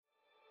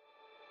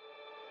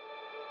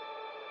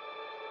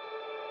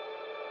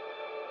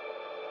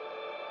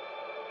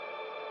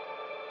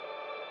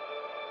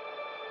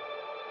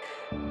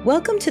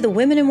Welcome to the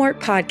Women in Work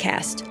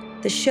podcast,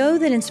 the show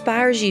that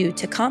inspires you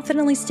to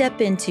confidently step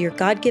into your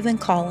God-given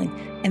calling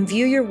and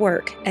view your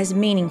work as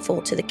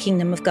meaningful to the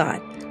kingdom of God.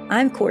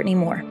 I'm Courtney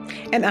Moore.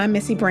 And I'm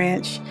Missy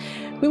Branch.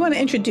 We want to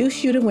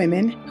introduce you to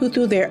women who,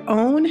 through their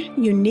own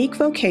unique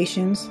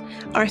vocations,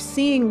 are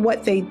seeing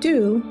what they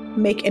do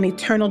make an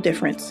eternal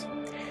difference.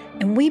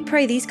 And we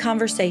pray these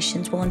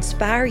conversations will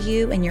inspire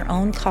you in your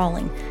own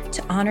calling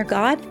to honor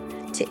God,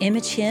 to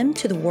image Him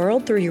to the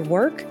world through your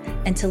work,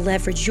 and to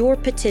leverage your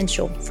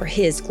potential for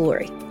His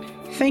glory.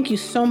 Thank you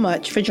so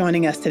much for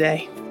joining us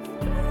today.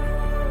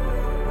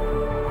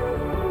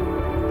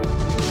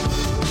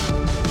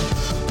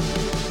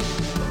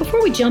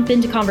 Before we jump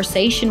into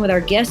conversation with our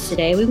guest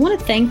today, we want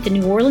to thank the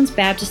New Orleans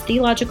Baptist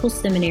Theological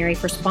Seminary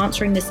for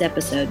sponsoring this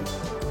episode.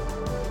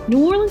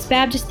 New Orleans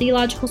Baptist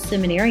Theological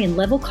Seminary and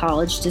Level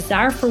College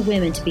desire for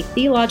women to be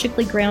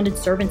theologically grounded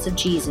servants of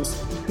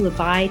Jesus who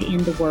abide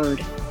in the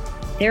Word.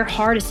 Their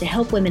heart is to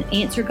help women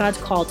answer God's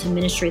call to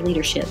ministry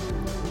leadership.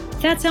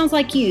 If that sounds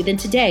like you, then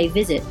today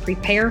visit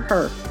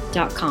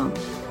prepareher.com.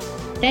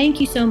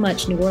 Thank you so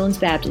much, New Orleans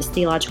Baptist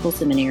Theological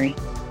Seminary.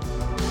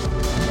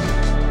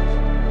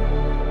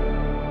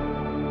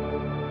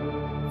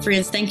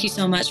 Friends, thank you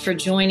so much for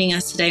joining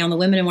us today on the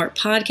Women in Work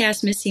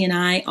podcast. Missy and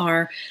I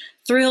are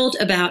thrilled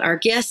about our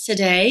guest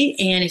today.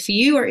 And if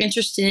you are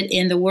interested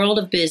in the world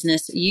of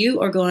business, you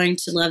are going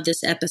to love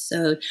this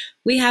episode.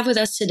 We have with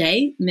us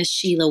today Miss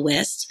Sheila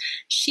West.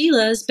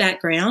 Sheila's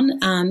background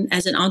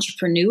as an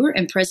entrepreneur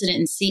and president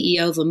and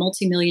CEO of a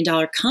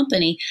multi-million-dollar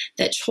company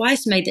that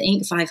twice made the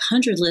Inc.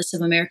 500 list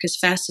of America's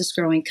fastest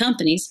growing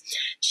companies.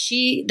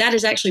 That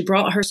has actually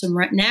brought her some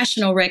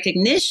national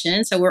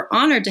recognition. So we're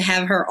honored to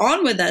have her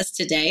on with us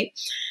today.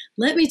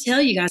 Let me tell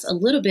you guys a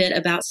little bit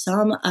about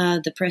some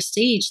of the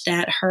prestige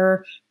that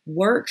her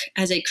work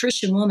as a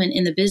Christian woman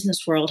in the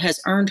business world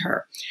has earned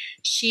her.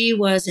 She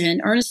was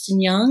an Ernst &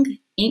 Young,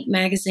 Inc.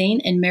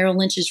 magazine, and Merrill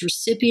Lynch's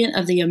recipient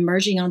of the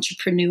Emerging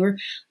Entrepreneur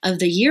of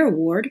the Year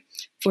Award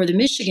for the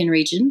Michigan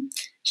region.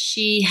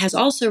 She has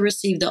also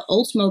received the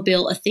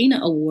Oldsmobile Athena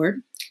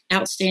Award,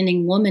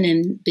 Outstanding Woman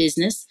in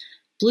Business,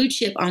 Blue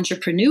Chip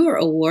Entrepreneur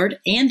Award,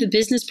 and the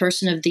Business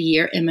Person of the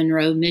Year in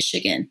Monroe,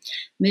 Michigan.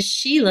 Ms.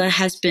 Sheila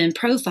has been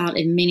profiled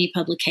in many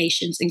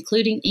publications,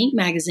 including Inc.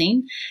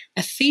 magazine,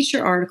 a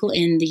feature article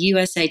in the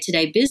USA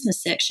Today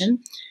business section,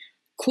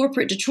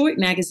 Corporate Detroit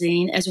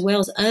magazine, as well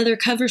as other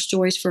cover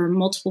stories for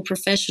multiple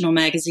professional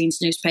magazines,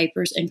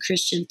 newspapers, and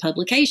Christian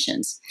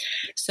publications.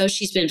 So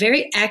she's been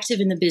very active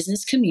in the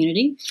business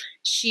community.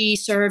 She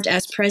served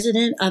as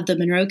president of the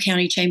Monroe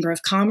County Chamber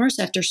of Commerce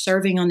after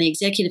serving on the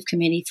executive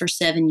committee for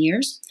 7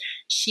 years.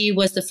 She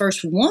was the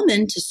first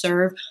woman to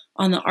serve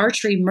on the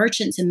Archery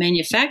Merchants and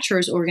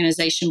Manufacturers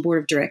Organization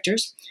Board of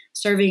Directors,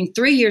 serving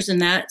 3 years in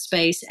that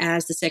space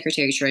as the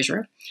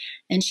secretary-treasurer.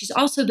 And she's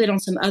also been on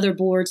some other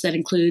boards that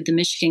include the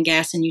Michigan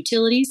Gas and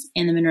Utilities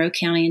and the Monroe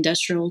County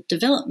Industrial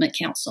Development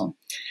Council.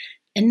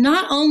 And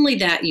not only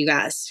that, you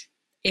guys,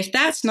 if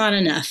that's not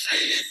enough,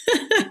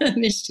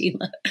 Miss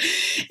Sheila,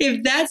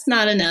 if that's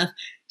not enough,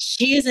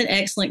 she is an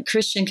excellent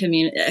Christian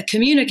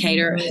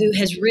communicator who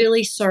has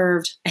really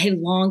served a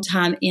long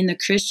time in the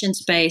Christian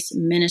space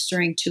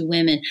ministering to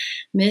women.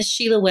 Miss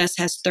Sheila West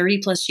has 30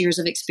 plus years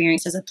of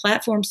experience as a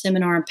platform,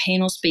 seminar, and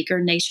panel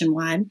speaker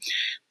nationwide,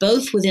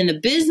 both within the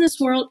business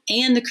world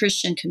and the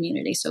Christian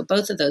community. So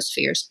both of those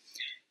spheres.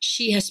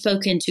 She has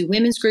spoken to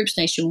women's groups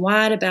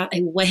nationwide about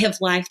a way of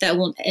life that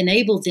will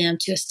enable them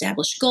to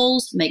establish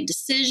goals, make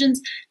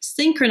decisions,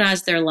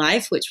 synchronize their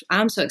life, which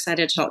I'm so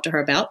excited to talk to her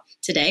about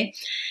today,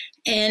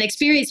 and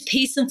experience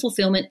peace and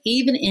fulfillment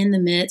even in the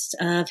midst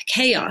of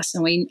chaos.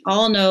 And we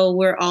all know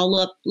we're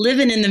all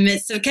living in the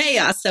midst of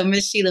chaos. So,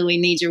 Miss Sheila, we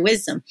need your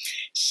wisdom.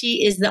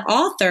 She is the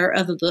author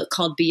of a book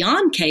called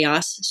Beyond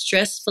Chaos,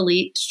 Stress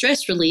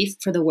Relief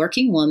for the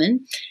Working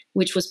Woman,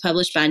 which was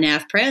published by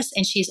NAV Press.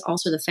 And she's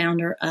also the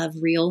founder of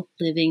Real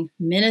Living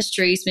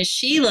Ministries. Miss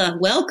Sheila,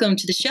 welcome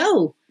to the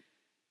show.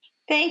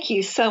 Thank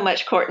you so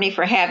much, Courtney,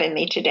 for having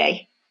me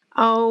today.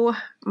 Oh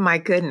my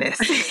goodness.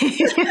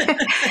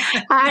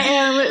 I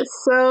am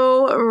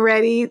so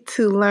ready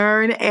to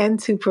learn and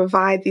to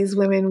provide these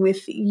women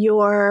with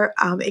your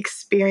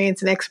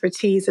experience and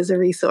expertise as a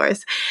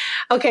resource.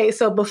 Okay,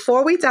 so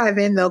before we dive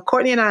in though,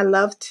 Courtney and I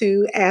love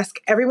to ask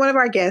every one of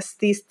our guests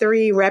these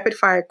 3 rapid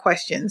fire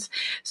questions.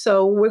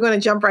 So we're going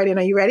to jump right in.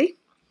 Are you ready?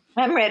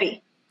 I'm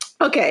ready.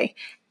 Okay.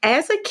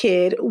 As a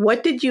kid,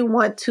 what did you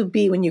want to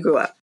be when you grew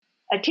up?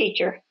 A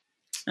teacher.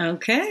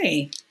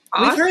 Okay.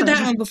 Awesome. We've heard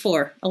that one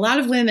before. A lot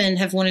of women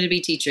have wanted to be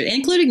teachers,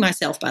 including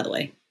myself, by the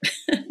way.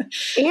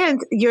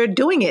 And you're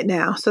doing it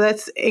now. So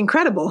that's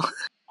incredible.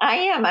 I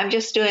am. I'm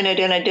just doing it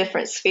in a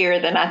different sphere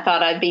than I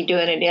thought I'd be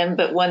doing it in,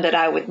 but one that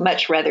I would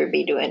much rather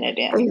be doing it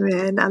in.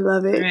 Amen. I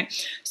love it. All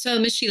right. So,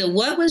 Miss Sheila,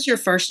 what was your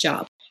first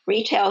job?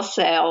 Retail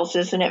sales,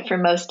 isn't it, for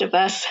most of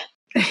us?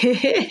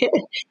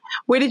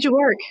 Where did you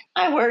work?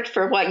 I worked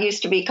for what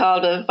used to be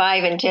called a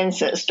 5 and 10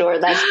 cent store.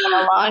 That's been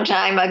a long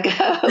time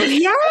ago.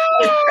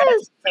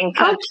 Yes. And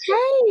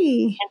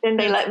Okay. then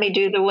they let me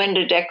do the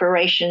window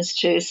decorations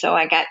too, so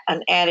I got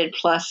an added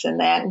plus in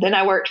that. And then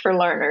I worked for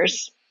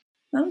Learners.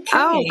 Okay.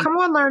 Oh, come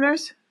on,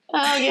 learners.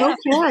 Oh yeah.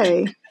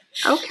 Okay.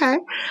 Okay.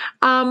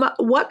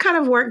 What kind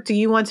of work do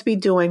you want to be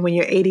doing when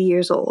you're 80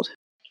 years old?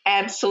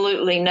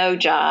 Absolutely no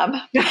job.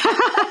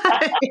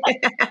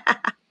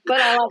 But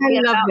I love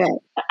that.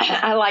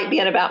 I like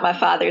being about my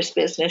Father's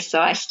business, so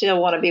I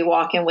still want to be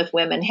walking with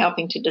women,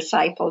 helping to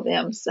disciple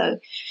them so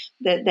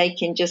that they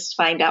can just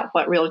find out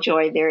what real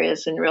joy there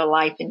is in real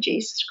life in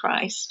Jesus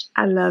Christ.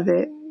 I love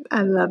it.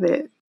 I love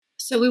it.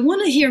 So we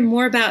want to hear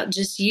more about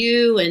just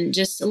you and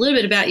just a little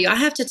bit about you. I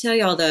have to tell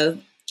y'all though,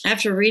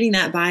 after reading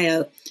that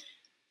bio,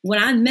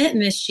 when I met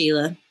Miss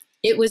Sheila,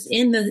 it was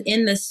in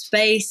the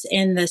space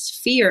and the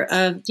sphere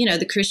of,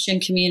 the Christian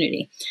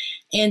community.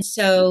 And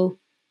so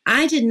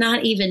I did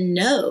not even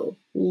know,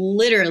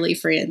 literally,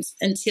 friends,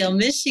 until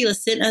Miss Sheila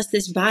sent us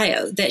this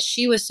bio that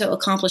she was so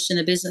accomplished in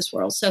the business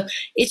world. So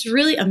it's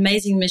really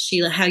amazing, Miss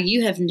Sheila, how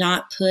you have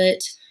not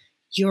put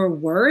your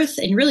worth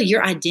and really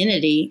your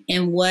identity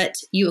in what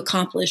you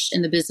accomplished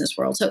in the business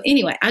world. So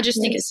anyway, I just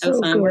think it's so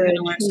fun. Good. We're going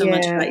to learn so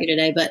much about you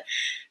today. But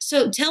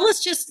so tell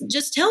us,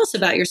 just tell us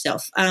about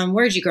yourself.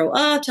 Where did you grow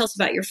up? Tell us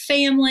about your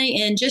family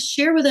and just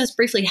share with us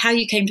briefly how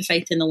you came to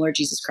faith in the Lord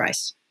Jesus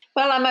Christ.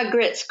 Well, I'm a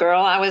grits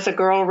girl. I was a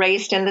girl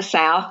raised in the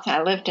South.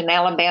 I lived in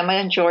Alabama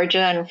and Georgia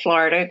and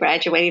Florida,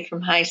 graduated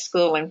from high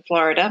school in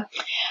Florida.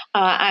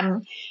 I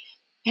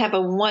have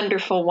a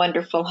wonderful,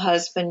 wonderful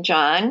husband,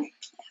 John.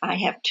 I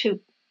have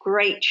 2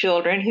 great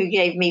children who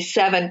gave me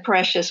 7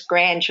 precious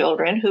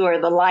grandchildren who are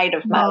the light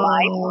of my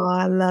life. Oh,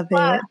 I love it.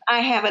 But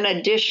I have an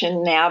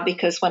addition now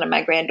because one of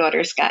my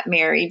granddaughters got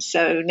married.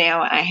 So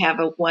now I have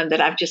one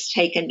that I've just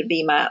taken to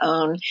be my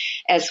own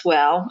as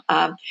well.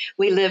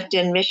 We lived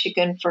in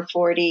Michigan for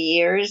 40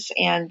 years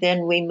and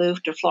then we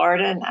moved to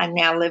Florida. And I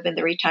now live in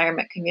the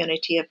retirement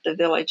community of the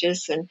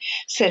Villages in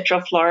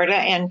Central Florida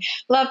and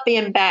love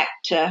being back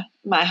to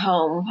my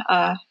home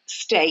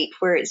state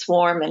where it's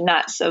warm and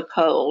not so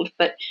cold.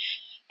 But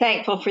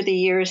thankful for the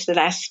years that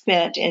I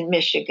spent in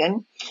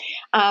Michigan.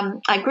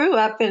 I grew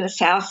up in the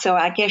South, so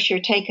I guess you're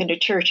taken to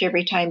church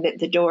every time that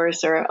the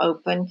doors are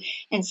open.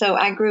 And so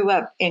I grew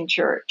up in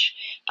church.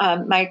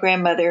 My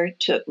grandmother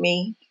took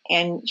me,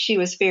 and she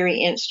was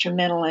very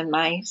instrumental in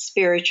my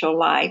spiritual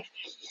life.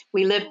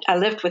 I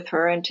lived with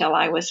her until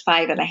I was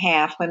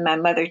 5.5 when my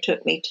mother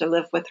took me to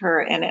live with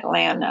her in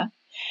Atlanta.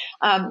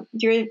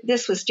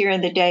 This was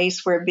during the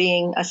days where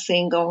being a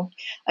single,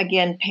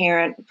 again,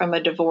 parent from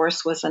a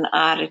divorce was an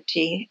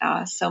oddity.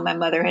 So my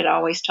mother had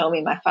always told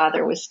me my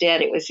father was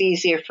dead. It was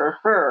easier for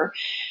her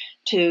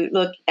to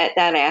look at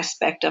that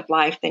aspect of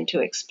life than to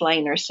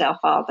explain herself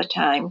all the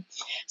time.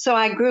 So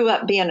I grew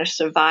up being a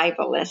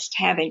survivalist,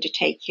 having to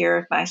take care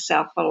of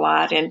myself a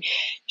lot and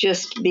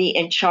just be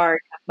in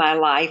charge of my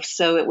life.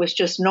 So it was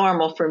just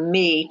normal for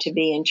me to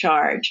be in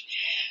charge.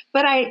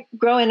 But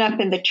growing up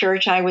in the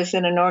church, I was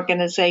in an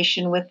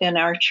organization within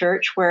our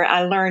church where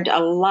I learned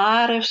a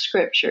lot of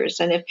scriptures.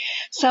 And if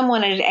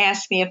someone had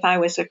asked me if I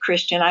was a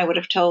Christian, I would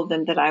have told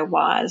them that I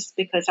was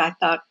because I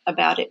thought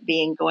about it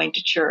being going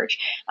to church.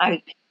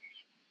 I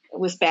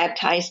was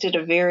baptized at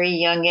a very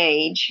young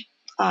age.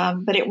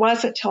 But it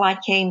wasn't till I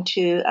came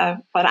to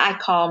what I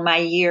call my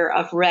year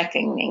of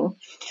reckoning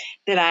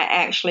that I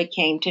actually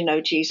came to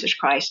know Jesus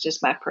Christ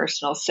as my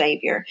personal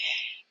Savior.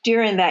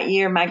 During that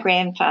year, my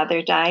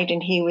grandfather died,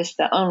 and he was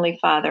the only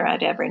father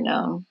I'd ever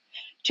known.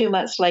 2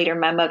 months later,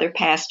 my mother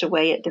passed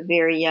away at the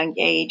very young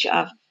age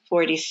of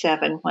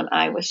 47 when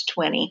I was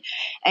 20.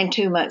 And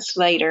 2 months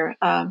later,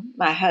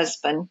 my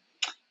husband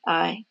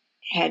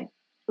had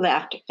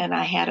left, and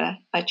I had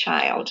a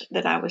child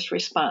that I was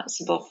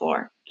responsible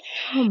for.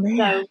 Oh, man.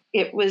 So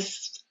it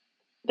was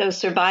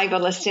those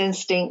survivalist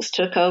instincts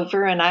took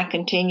over, and I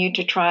continued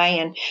to try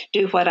and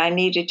do what I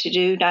needed to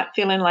do, not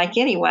feeling like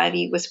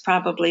anybody was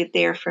probably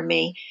there for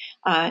me,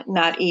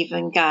 not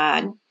even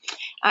God.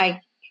 I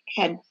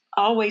had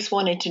always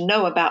wanted to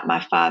know about my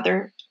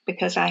father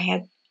because I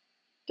had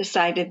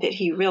decided that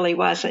he really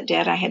wasn't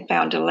dead. I had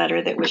found a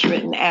letter that was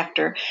written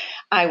after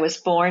I was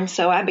born,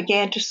 so I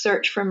began to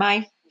search for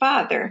my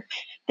father,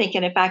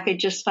 thinking if I could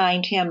just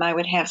find him, I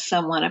would have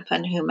someone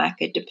upon whom I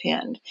could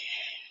depend.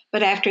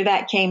 But after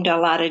that came to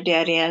a lot of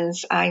dead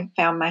ends. I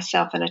found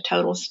myself in a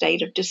total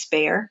state of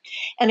despair.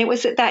 And it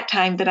was at that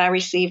time that I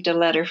received a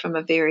letter from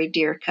a very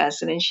dear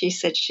cousin. And she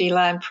said,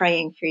 Sheila, I'm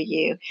praying for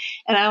you.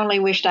 And I only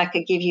wished I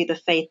could give you the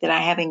faith that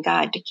I have in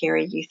God to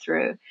carry you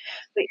through.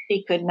 But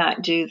she could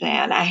not do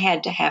that. I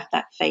had to have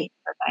that faith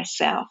for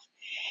myself.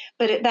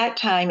 But at that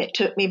time, it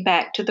took me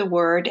back to the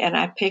Word, and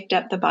I picked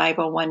up the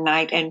Bible one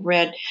night and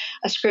read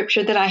a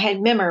scripture that I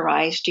had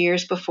memorized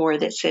years before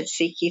that said,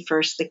 Seek ye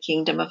first the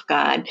kingdom of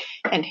God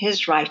and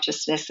his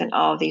righteousness, and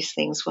all these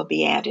things will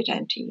be added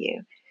unto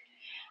you.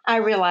 I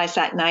realized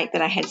that night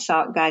that I had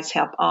sought God's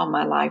help all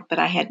my life, but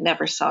I had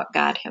never sought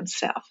God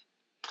himself.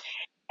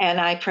 And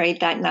I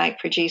prayed that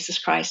night for Jesus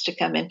Christ to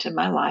come into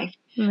my life.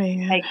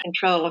 Man. take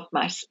control of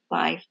my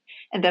life,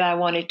 and that I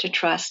wanted to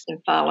trust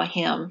and follow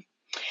him.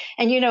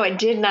 And, it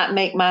did not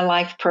make my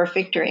life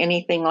perfect or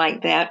anything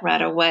like that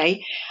right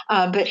away.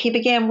 But he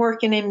began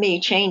working in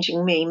me,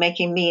 changing me,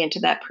 making me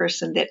into that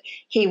person that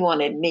he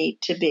wanted me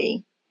to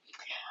be.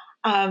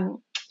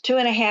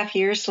 2.5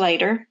 years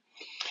later,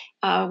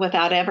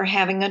 without ever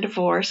having a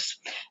divorce,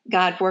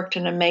 God worked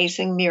an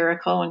amazing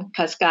miracle, and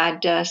because God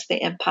does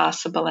the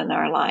impossible in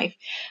our life.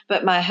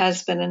 But my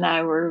husband and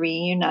I were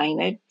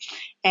reunited,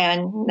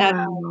 and not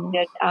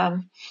only Wow.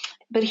 did,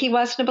 but he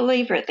wasn't a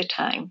believer at the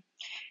time.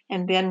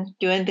 And then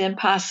doing the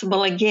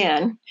impossible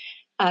again,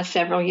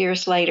 several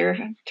years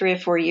later, 3 or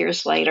 4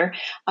 years later,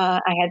 I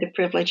had the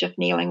privilege of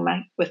kneeling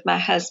with my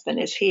husband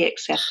as he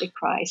accepted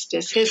Christ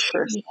as his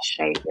personal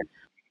Savior.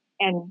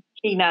 And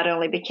he not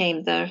only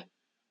became the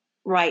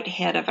right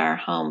head of our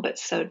home, but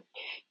so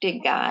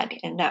did God.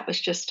 And that was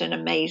just an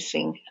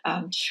amazing,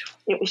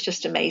 it was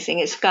just amazing.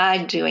 It's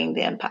God doing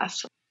the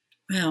impossible.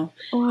 Wow.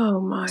 Oh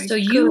my So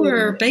you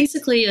were goodness.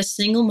 basically a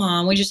single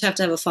mom. We just have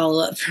to have a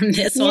follow-up from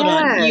this. Hold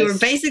on. You were Yes.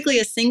 basically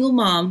a single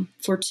mom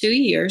for 2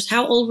 years.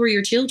 How old were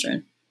your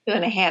children?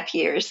 2.5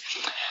 years.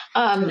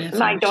 2.5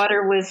 My years.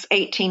 daughter was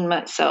 18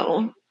 months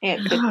old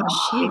at the time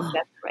Oh, we Sheila.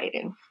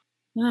 separated.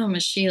 Oh,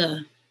 Miss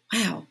Sheila.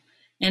 Wow.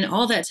 And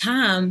all that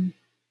time,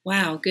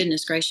 wow,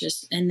 goodness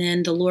gracious. And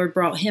then the Lord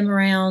brought him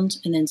around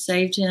and then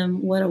saved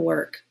him. What a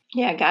work.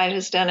 Yeah, God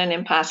has done an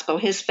impossible.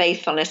 His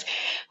faithfulness.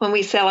 When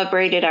we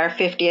celebrated our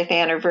 50th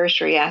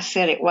anniversary, I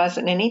said it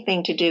wasn't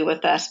anything to do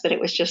with us, but it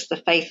was just the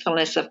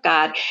faithfulness of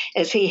God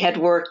as he had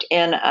worked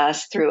in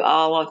us through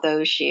all of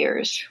those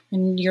years.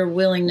 And your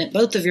willingness,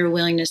 both of your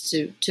willingness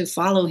to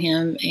follow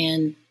him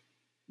and,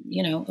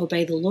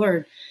 obey the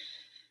Lord.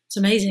 It's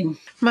amazing.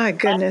 my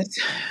goodness.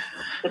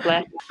 The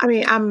blessing. I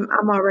mean, I'm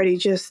already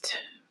just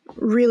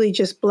really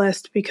just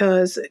blessed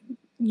because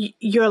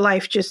your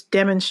life just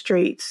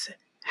demonstrates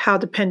how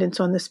dependence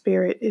on the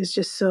Spirit is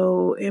just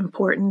so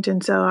important.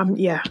 And so I'm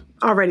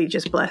already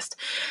just blessed.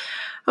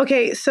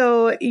 Okay,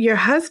 so your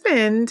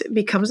husband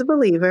becomes a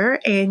believer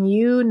and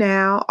you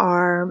now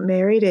are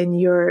married and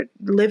you're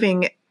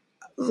living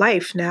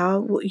life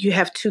now. You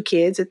have 2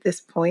 kids at this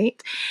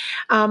point.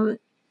 And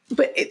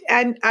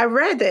I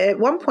read that at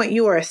one point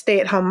you were a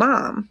stay-at-home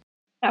mom.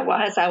 I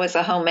was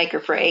a homemaker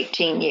for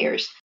 18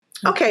 years.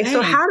 Okay,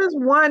 so how does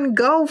one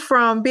go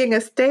from being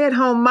a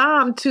stay-at-home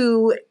mom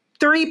to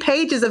 3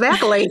 pages of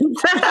accolades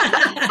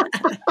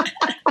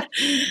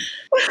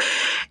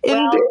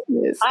in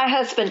business? My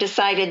husband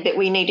decided that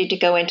we needed to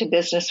go into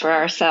business for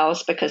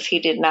ourselves because he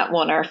did not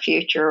want our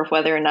future, or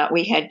whether or not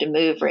we had to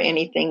move or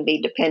anything, be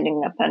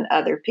depending upon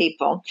other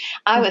people.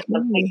 I was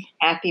completely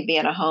happy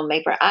being a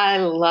homemaker. I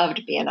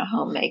loved being a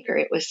homemaker.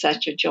 It was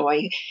such a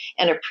joy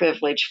and a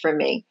privilege for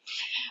me.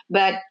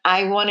 But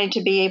I wanted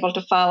to be able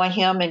to follow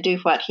him and do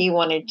what he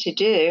wanted to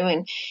do.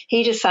 And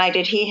he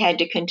decided he had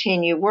to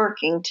continue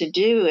working to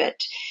do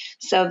it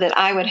so that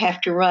I would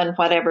have to run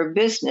whatever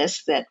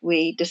business that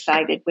we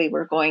decided we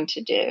were going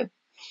to do.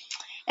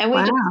 And we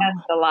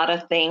discussed a lot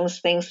of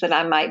things that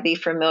I might be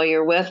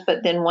familiar with.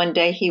 But then one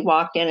day he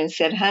walked in and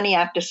said, "Honey,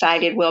 I've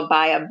decided we'll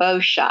buy a bow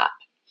shop."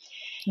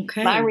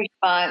 Okay. My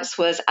response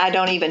was, "I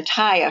don't even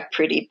tie a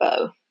pretty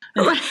bow."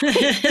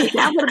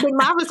 That would have been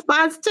my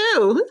response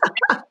too.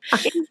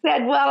 He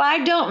said, "Well,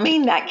 I don't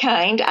mean that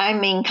kind. I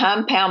mean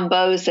compound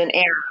bows and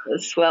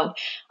arrows." Well,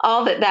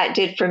 all that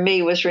did for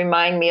me was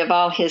remind me of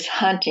all his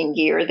hunting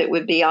gear that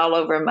would be all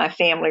over my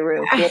family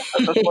room floor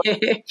before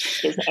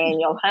his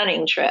annual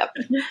hunting trip.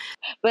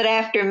 But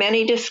after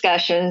many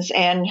discussions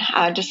and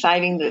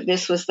deciding that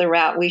this was the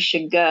route we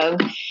should go,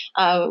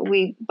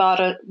 we bought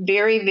a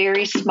very,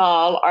 very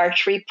small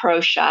archery pro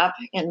shop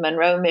in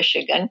Monroe,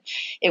 Michigan.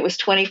 It was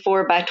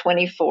 24 by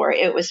 24.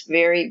 It was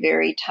very,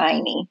 very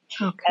tiny.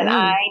 Okay. And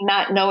I,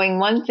 not knowing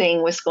one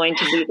thing, was going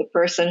to be the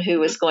person who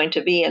was going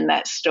to be in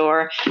that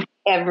store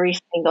every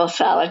single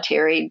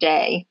solitary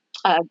day.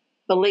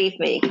 Believe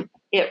me,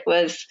 it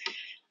was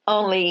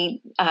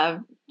only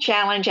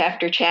challenge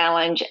after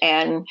challenge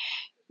and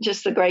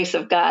just the grace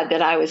of God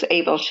that I was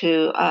able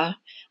to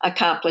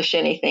accomplish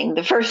anything.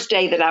 The first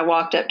day that I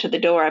walked up to the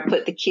door, I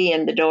put the key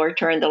in the door,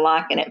 turned the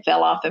lock, and it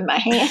fell off in my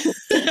hand.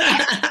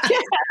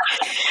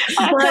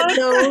 But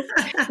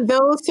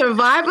those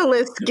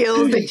survivalist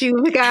skills that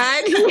you've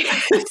got.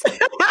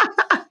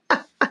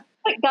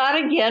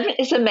 God, again,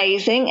 is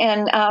amazing.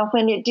 And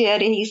when it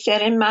did, he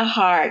said in my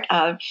heart,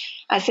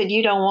 I said,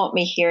 "You don't want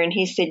me here." And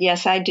he said,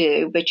 "Yes, I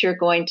do, but you're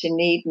going to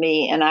need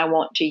me and I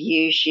want to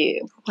use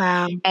you."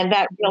 Wow. And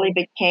that really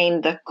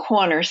became the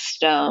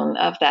cornerstone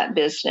of that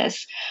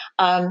business.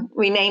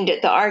 We named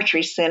it the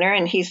Archery Center.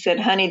 And he said,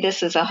 "Honey,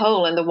 this is a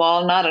hole in the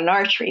wall, not an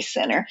archery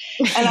center."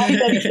 And I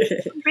said,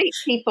 "If you treat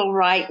people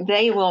right,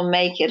 they will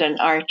make it an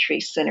archery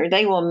center.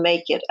 They will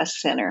make it a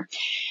center."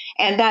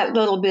 And that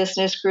little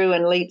business grew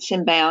in leaps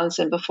and bounds.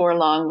 And before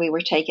long, we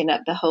were taking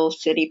up the whole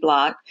city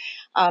block.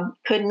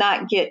 Could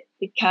not get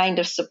the kind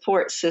of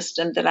support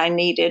system that I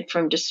needed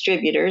from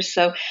distributors.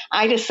 So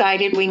I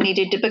decided we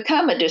needed to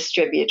become a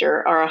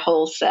distributor or a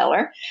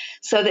wholesaler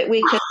so that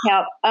we could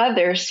help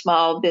other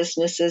small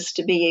businesses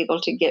to be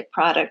able to get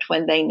product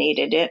when they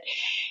needed it.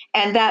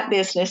 And that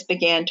business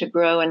began to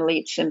grow in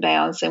leaps and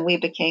bounds, and we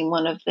became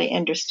one of the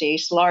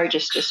industry's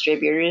largest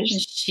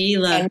distributors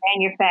Sheila. and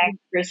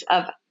manufacturers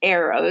of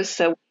arrows.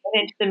 So we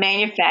went into the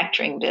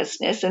manufacturing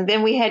business, and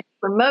then we had to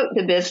promote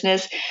the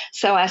business.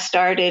 So I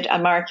started a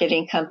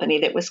marketing company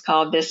that was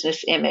called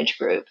Business Image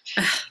Group.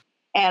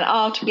 And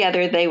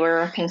altogether, they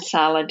were a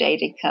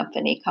consolidated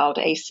company called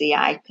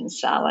ACI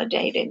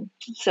Consolidated.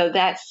 So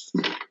that's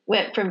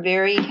went from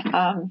very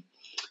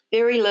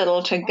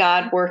little to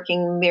God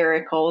working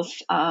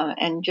miracles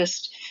and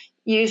just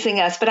using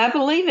us. But I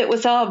believe it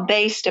was all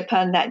based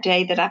upon that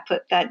day that I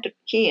put that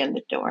key in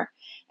the door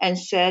and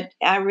said,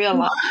 I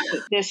realized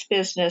that this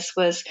business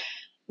was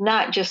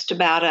not just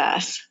about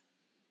us,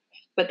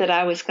 but that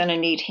I was going to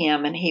need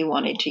him and he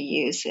wanted to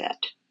use it.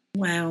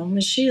 Wow,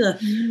 Ms. Sheila.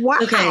 Wow.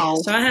 Okay,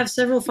 so I have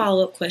several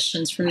follow-up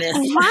questions from this.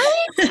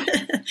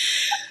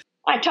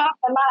 I talk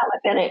a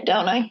lot in it,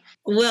 don't I?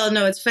 Well,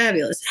 no, it's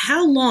fabulous.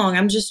 How long,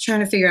 I'm just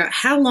trying to figure out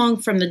how long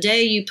from the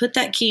day you put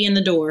that key in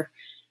the door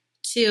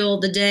till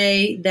the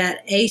day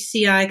that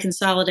ACI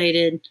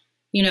Consolidated,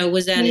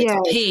 was at its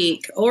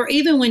peak, or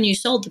even when you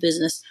sold the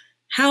business,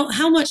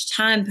 how much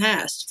time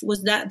passed?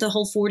 Was that the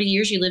whole 40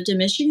 years you lived in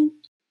Michigan?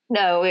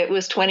 No, it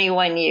was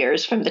 21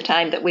 years from the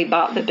time that we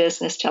bought the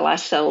business till I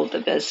sold the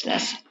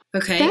business.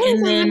 Okay. That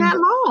isn't even that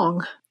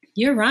long.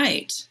 You're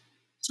right.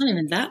 It's not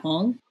even that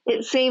long.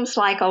 It seems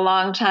like a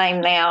long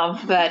time now,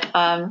 but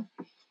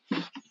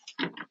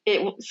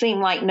it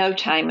seemed like no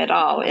time at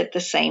all at the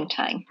same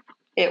time.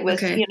 It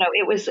was,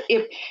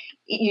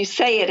 you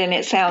say it and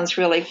it sounds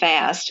really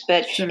fast,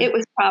 but It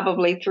was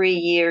probably 3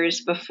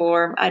 years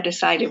before I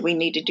decided we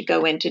needed to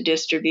go into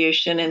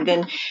distribution. And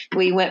then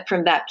we went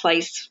from that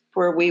place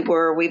where we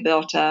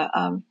built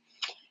a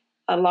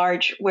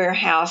large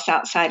warehouse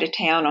outside of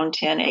town on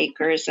 10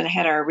 acres and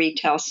had our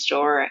retail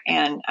store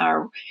and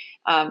our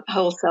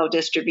wholesale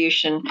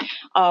distribution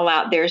all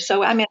out there.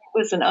 So, it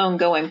was an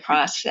ongoing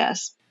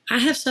process. I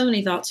have so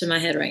many thoughts in my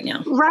head right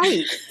now.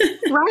 Right.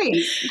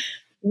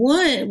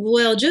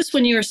 Just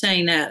when you were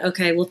saying that,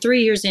 okay,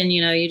 3 years in,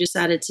 you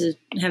decided to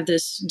have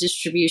this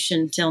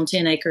distribution on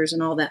 10 acres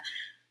and all that.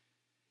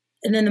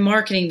 And then the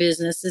marketing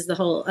business is the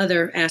whole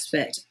other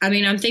aspect.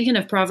 I'm thinking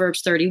of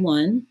Proverbs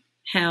 31,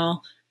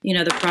 how,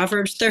 the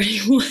Proverbs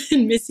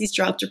 31, Missy's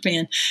dropped her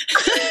pen.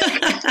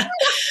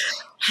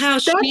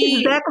 That's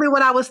exactly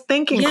what I was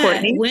thinking,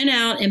 Courtney. Went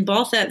out and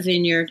bought that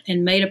vineyard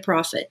and made a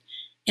profit.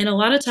 And a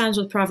lot of times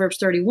with Proverbs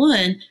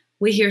 31,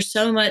 we hear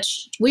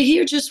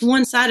just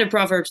one side of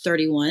Proverbs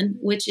 31,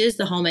 which is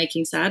the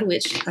homemaking side,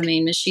 which,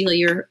 Ms. Sheila,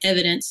 you're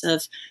evidence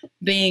of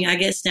being, I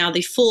guess now,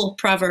 the full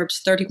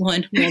Proverbs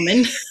 31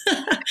 woman.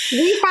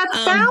 We have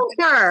found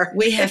her.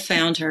 We have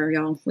found her,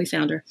 y'all. We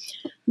found her.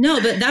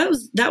 No, but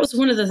that was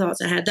one of the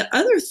thoughts I had. The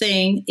other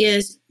thing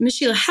is, Ms.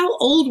 Sheila, how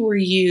old were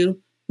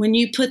you when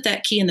you put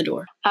that key in the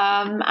door?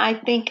 I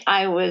think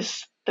I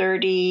was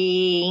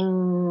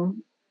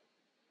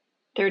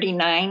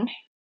 39.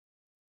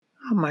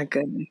 Oh, my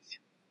goodness.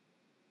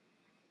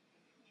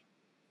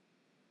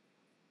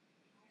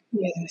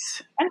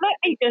 Yes. And let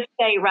me just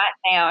say right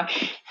now,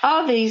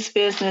 all these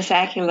business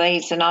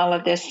accolades and all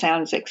of this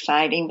sounds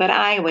exciting, but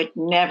I would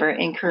never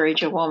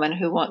encourage a woman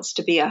who wants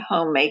to be a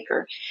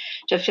homemaker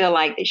to feel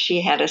like that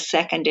she had a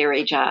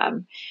secondary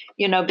job,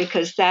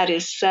 because that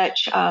is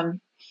such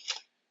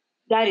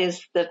that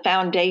is the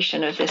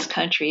foundation of this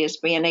country, is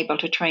being able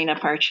to train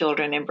up our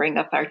children and bring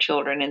up our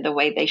children in the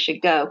way they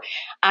should go.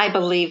 I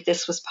believe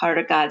this was part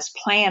of God's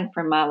plan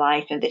for my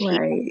life and that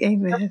He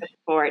purpose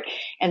for it.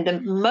 And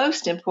the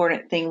most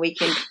important thing we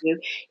can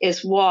do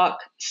is walk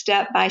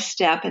step by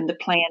step in the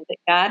plan that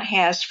God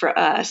has for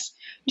us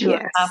to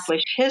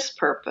accomplish His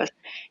purpose.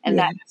 And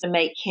that's to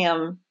make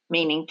Him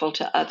meaningful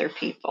to other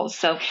people.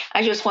 So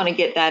I just want to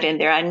get that in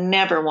there. I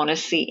never want to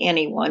see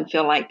anyone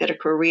feel like that a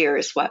career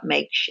is what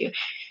makes you.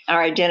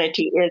 Our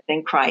identity is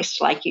in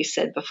Christ, like you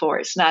said before.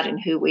 It's not in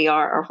who we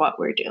are or what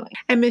we're doing.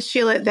 And Ms.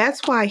 Sheila,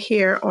 that's why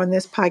here on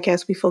this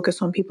podcast, we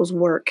focus on people's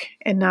work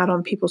and not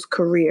on people's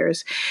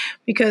careers,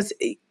 because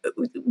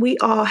we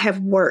all have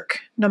work,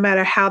 no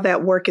matter how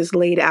that work is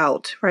laid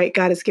out, right?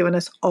 God has given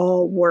us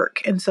all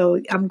work. And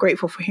so I'm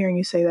grateful for hearing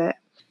you say that.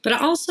 But I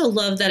also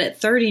love that at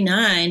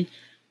 39,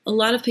 a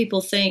lot of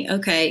people think,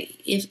 okay,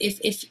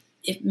 if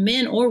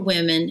men or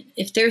women,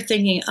 if they're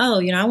thinking,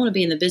 I want to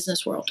be in the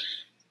business world,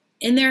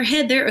 in their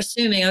head, they're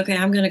assuming, okay,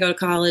 I'm going to go to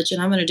college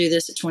and I'm going to do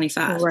this at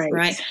 25,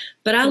 right?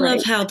 But I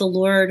love how the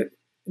Lord,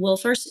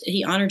 first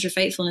He honored your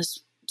faithfulness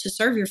to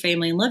serve your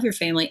family and love your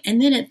family.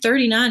 And then at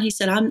 39, He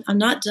said, I'm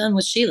not done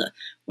with Sheila.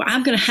 Well,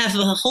 I'm going to have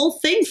a whole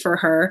thing for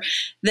her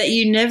that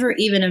you never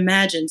even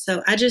imagined.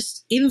 So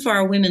even for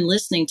our women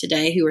listening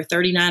today who are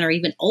 39 or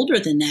even older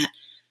than that,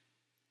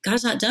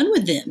 God's not done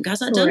with them.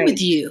 God's not done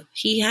with you.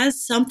 He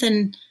has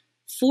something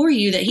for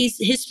you that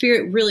His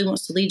Spirit really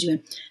wants to lead you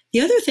in.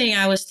 The other thing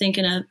I was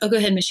thinking of, go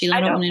ahead, Miss Sheila. I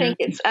I don't don't want to think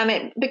interrupt you. I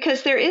mean,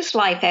 because there is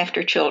life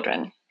after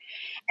children.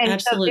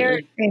 And so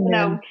there,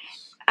 Absolutely.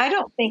 I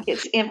don't think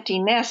it's empty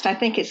nest. I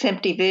think it's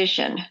empty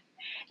vision.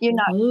 You're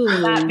not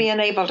Ooh, being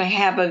able to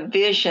have a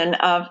vision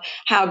of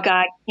how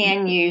God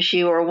can use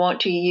you or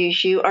want to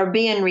use you or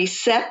being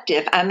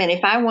receptive. I mean,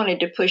 if I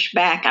wanted to push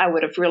back, I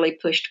would have really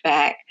pushed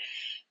back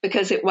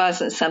because it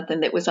wasn't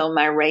something that was on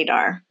my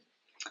radar.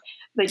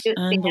 But just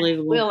being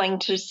unbelievable. willing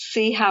to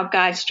see how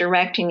God's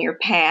directing your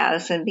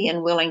paths and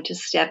being willing to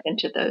step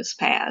into those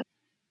paths.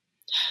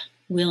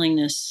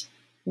 Willingness,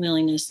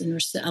 and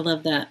I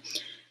love that.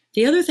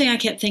 The other thing I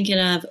kept thinking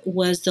of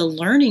was the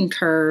learning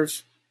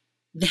curve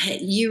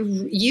that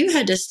you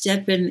had to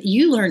step in.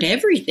 You learned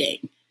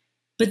everything,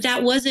 but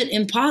that wasn't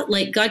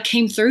like God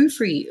came through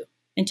for you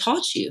and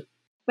taught you.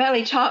 Well,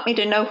 he taught me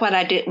to know what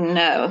I didn't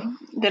know,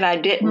 that I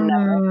didn't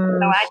know.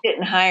 So I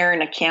didn't hire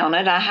an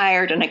accountant. I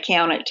hired an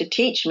accountant to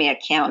teach me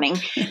accounting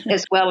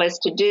as well as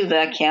to do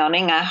the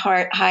accounting. I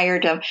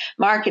hired a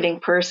marketing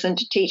person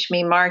to teach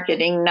me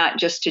marketing, not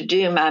just to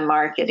do my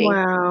marketing.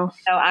 Wow.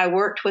 So I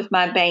worked with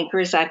my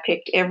bankers. I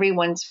picked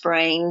everyone's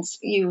brains.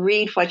 You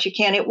read what you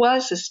can. It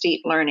was a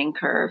steep learning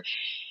curve.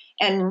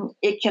 And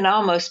it can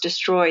almost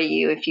destroy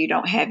you if you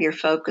don't have your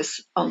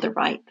focus on the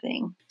right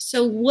thing.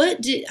 So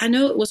I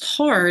know it was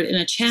hard and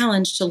a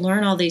challenge to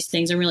learn all these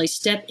things and really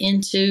step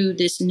into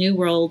this new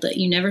world that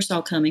you never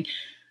saw coming.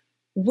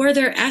 Were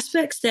there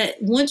aspects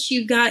that once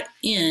you got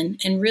in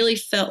and really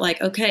felt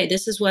like, okay,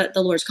 this is what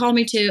the Lord's called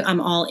me to, I'm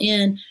all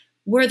in.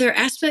 Were there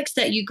aspects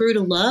that you grew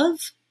to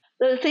love?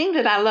 The thing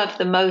that I loved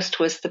the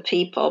most was the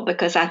people,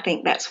 because I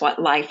think that's what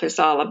life is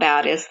all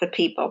about, is the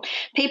people.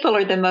 People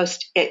are the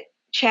most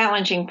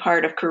challenging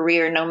part of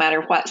career, no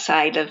matter what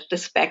side of the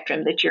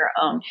spectrum that you're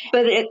on.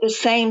 But at the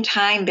same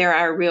time, they're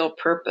our real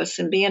purpose,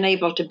 and being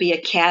able to be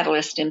a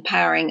catalyst,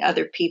 empowering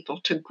other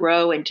people to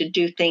grow and to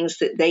do things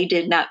that they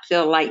did not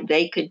feel like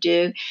they could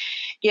do,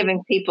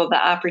 giving people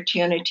the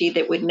opportunity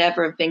that would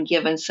never have been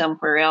given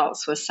somewhere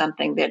else, was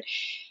something that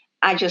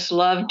I just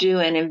love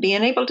doing, and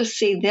being able to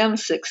see them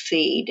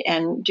succeed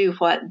and do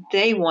what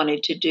they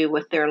wanted to do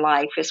with their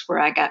life is where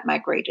I got my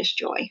greatest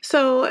joy.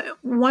 So,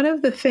 one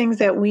of the things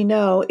that we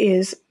know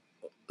is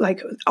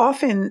like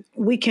often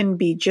we can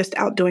be just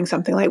out doing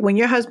something. Like when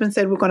your husband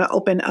said we're going to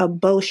open a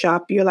bow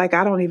shop, you're like,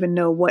 I don't even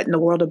know what in the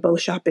world a bow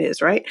shop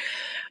is, right?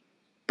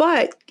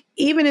 But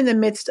even in the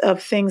midst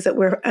of things that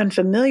we're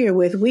unfamiliar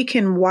with, we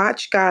can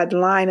watch God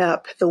line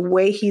up the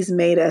way he's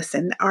made us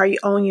and our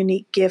own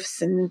unique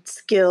gifts and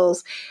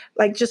skills,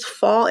 like just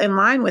fall in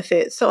line with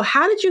it. So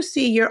how did you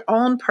see your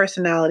own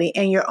personality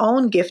and your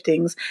own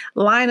giftings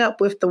line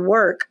up with the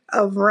work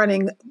of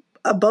running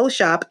a bow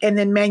shop and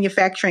then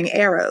manufacturing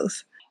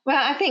arrows? Well,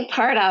 I think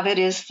part of it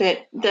is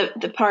that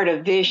the part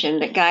of vision,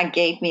 that God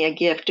gave me a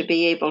gift to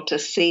be able to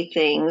see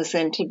things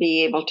and to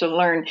be able to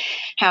learn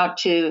how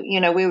to,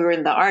 we were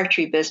in the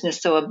archery business,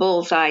 so a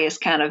bullseye is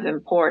kind of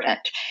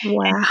important.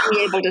 Wow. And to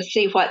be able to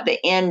see what the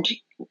end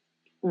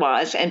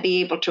was and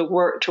be able to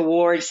work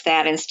towards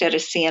that instead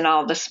of seeing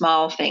all the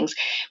small things.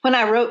 When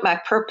I wrote my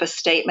purpose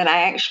statement,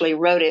 I actually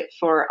wrote it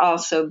for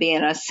also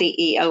being a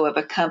CEO of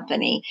a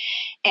company.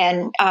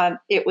 And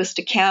it was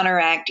to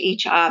counteract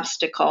each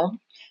obstacle,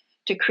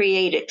 to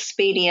create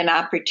expedient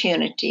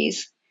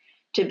opportunities,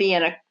 to be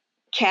a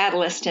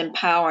catalyst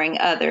empowering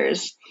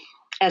others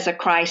as a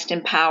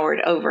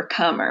Christ-empowered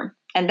overcomer.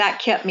 And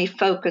that kept me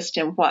focused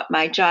in what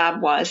my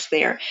job was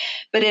there.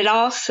 But it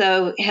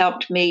also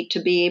helped me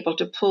to be able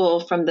to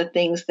pull from the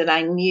things that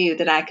I knew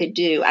that I could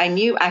do. I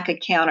knew I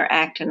could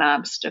counteract an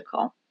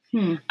obstacle.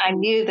 I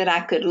knew that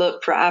I could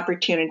look for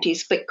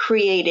opportunities, but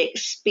create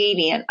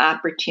expedient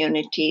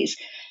opportunities,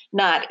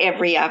 not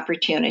every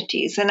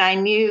opportunities. And I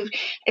knew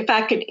if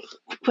I could,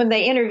 when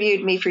they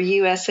interviewed me for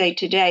USA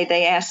Today,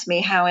 they asked me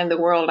how in the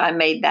world I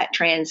made that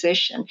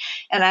transition.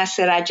 And I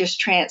said, I just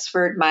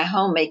transferred my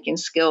homemaking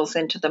skills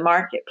into the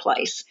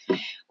marketplace.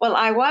 Well,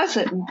 I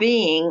wasn't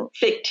being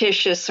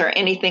fictitious or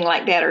anything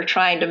like that or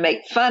trying to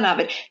make fun of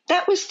it.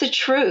 That was the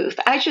truth.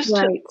 I just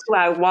took who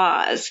I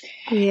was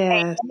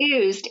and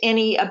used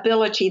any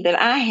ability that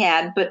I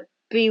had, but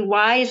be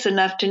wise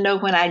enough to know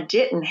when I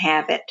didn't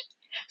have it,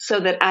 so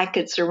that I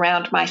could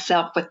surround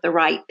myself with the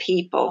right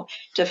people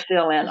to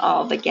fill in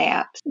all the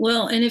gaps.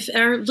 Well, and if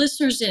our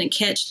listeners didn't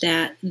catch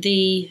that,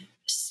 the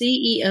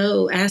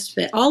CEO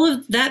aspect, all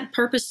of that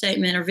purpose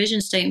statement or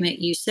vision statement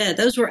you said,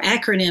 those were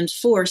acronyms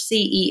for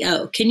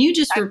CEO. Can you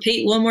just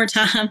repeat one more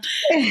time?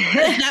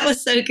 That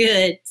was so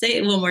good. Say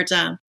it one more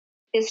time.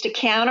 Is to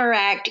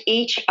counteract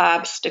each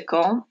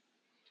obstacle,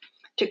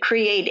 to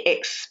create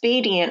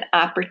expedient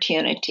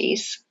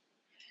opportunities,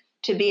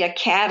 to be a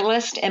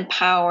catalyst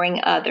empowering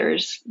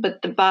others.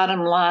 But the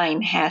bottom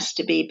line has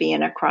to be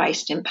being a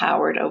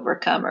Christ-empowered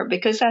overcomer,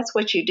 because that's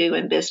what you do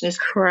in business.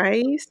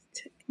 Christ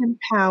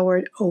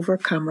Empowered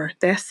Overcomer.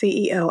 That's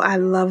CEO. I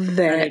love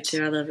that. I do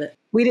too. I love it.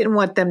 We didn't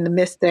want them to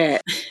miss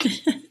that.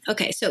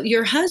 Okay, so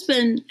your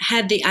husband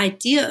had the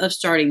idea of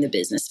starting the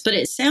business, but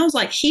it sounds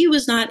like he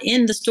was not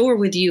in the store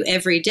with you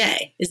every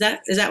day. Is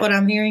that what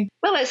I'm hearing?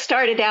 Well, it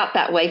started out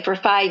that way. For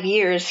 5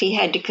 years, he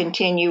had to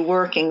continue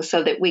working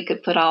so that we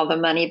could put all the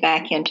money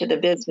back into the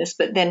business.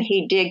 But then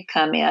he did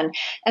come in,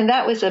 and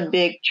that was a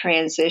big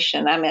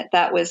transition. I mean,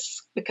 that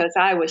was because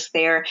I was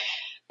there.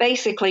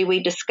 Basically,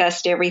 we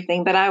discussed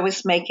everything, but I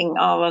was making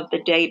all of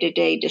the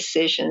day-to-day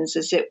decisions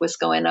as it was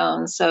going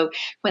on. So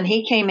when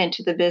he came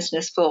into the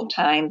business full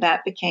time,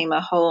 that became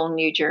a whole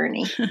new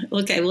journey.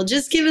 Okay, well,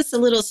 just give us a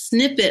little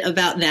snippet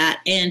about that.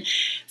 And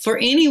for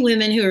any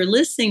women who are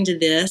listening to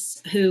this,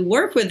 who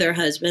work with their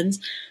husbands,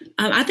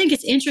 I think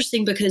it's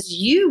interesting because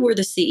you were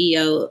the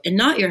CEO and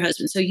not your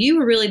husband. So you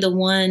were really the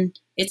one,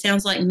 it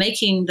sounds like,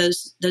 making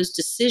those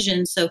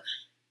decisions. So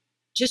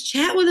just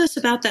chat with us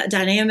about that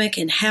dynamic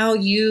and how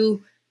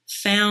you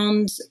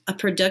found a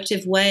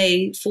productive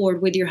way forward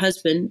with your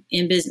husband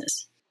in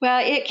business.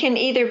 Well, it can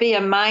either be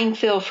a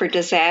minefield for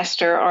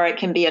disaster or it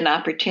can be an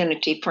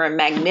opportunity for a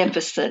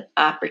magnificent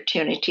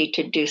opportunity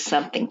to do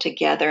something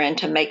together and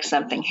to make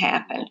something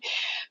happen.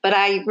 But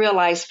I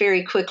realized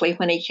very quickly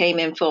when he came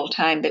in full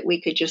time that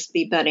we could just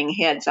be butting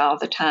heads all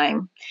the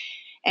time.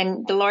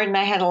 And the Lord and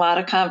I had a lot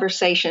of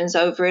conversations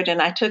over it.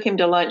 And I took him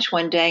to lunch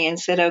one day and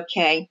said,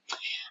 okay,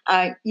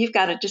 you've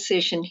got a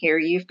decision here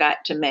you've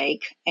got to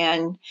make.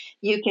 And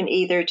you can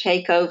either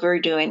take over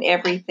doing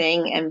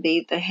everything and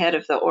be the head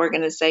of the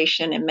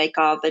organization and make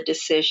all the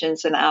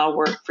decisions, and I'll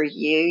work for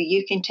you.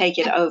 You can take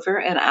it over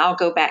and I'll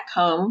go back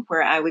home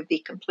where I would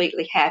be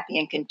completely happy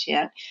and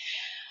content.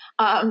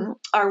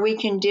 Or we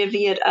can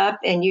divvy it up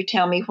and you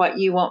tell me what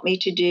you want me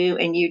to do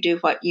and you do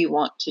what you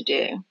want to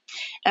do.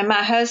 And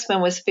my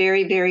husband was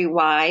very, very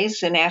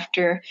wise. And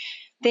after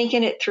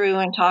thinking it through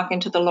and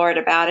talking to the Lord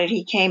about it,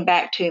 he came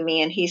back to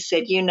me and he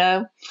said,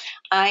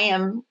 I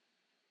am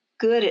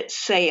good at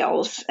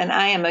sales and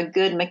I am a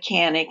good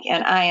mechanic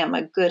and I am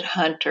a good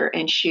hunter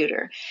and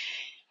shooter.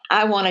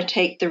 I want to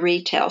take the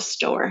retail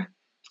store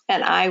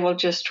and I will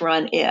just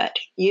run it.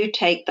 You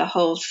take the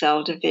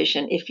wholesale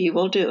division if you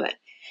will do it.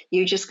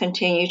 You just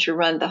continue to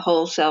run the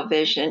wholesale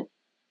vision.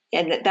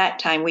 And at that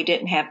time, we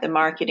didn't have the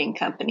marketing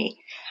company.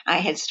 I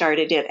had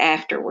started it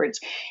afterwards.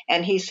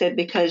 And he said,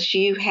 because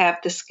you have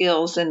the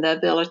skills and the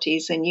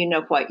abilities and you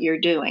know what you're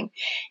doing.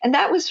 And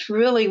that was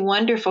really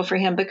wonderful for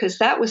him because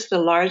that was the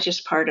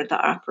largest part of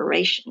the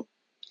operation.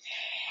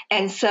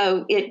 And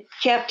so it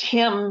kept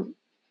him,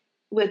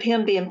 with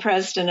him being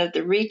president of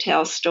the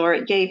retail store,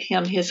 it gave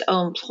him his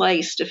own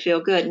place to feel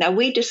good. Now,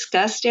 we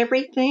discussed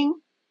everything.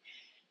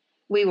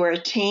 We were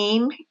a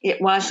team. It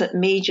wasn't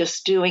me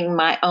just doing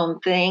my own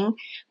thing.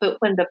 But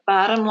when the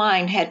bottom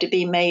line had to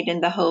be made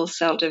in the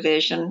wholesale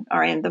division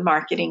or in the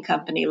marketing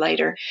company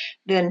later,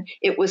 then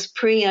it was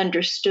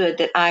pre-understood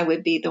that I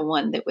would be the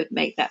one that would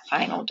make that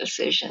final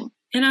decision.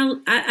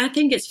 And I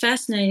think it's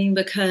fascinating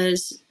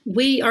because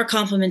we are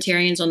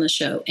complementarians on the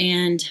show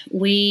and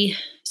we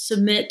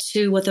submit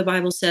to what the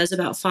Bible says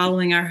about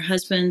following our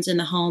husbands in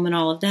the home and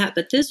all of that.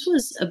 But this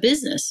was a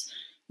business.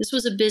 This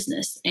was a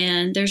business,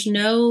 and there's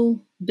no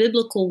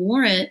biblical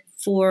warrant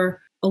for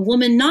a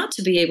woman not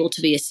to be able to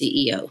be a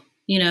CEO,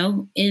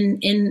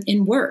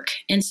 in work.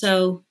 And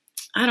so,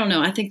 I don't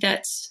know. I think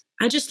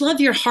I just love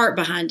your heart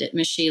behind it,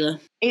 Miss Sheila.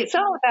 It's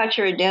all about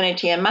your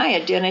identity, and my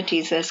identity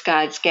is as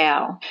God's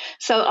gal.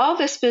 So all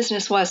this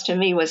business was to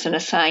me was an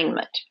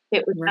assignment.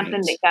 It was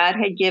something that God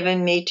had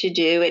given me to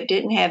do. It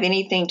didn't have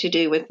anything to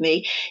do with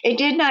me. It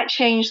did not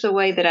change the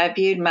way that I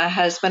viewed my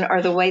husband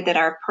or the way that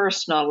our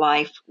personal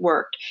life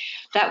worked.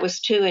 That was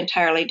two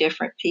entirely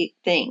different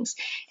things.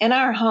 In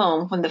our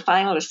home, when the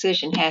final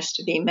decision has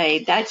to be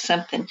made, that's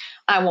something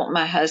I want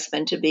my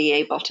husband to be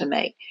able to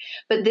make.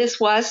 But this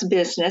was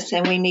business,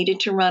 and we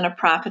needed to run a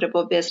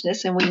profitable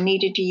business, and we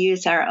needed to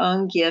use our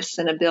own gifts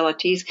and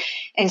abilities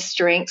and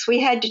strengths. We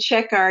had to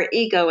check our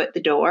ego at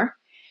the door.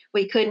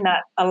 We could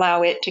not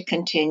allow it to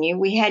continue.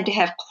 We had to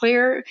have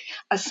clear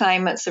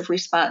assignments of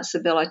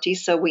responsibility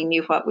so we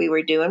knew what we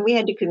were doing. We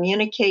had to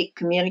communicate.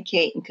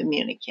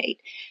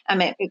 I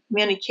mean,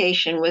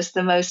 communication was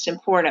the most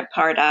important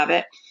part of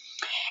it.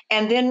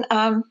 And then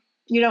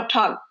you don't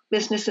talk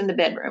business in the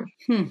bedroom.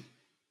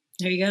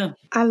 There you go.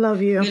 I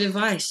love you. Good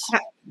advice.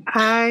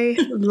 I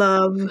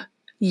love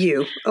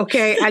you.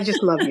 Okay. I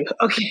just love you.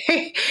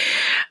 Okay.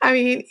 I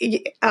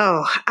mean,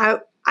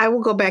 I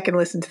will go back and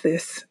listen to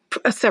this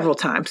several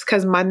times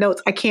because my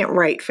notes, I can't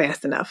write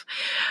fast enough.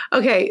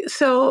 Okay.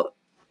 So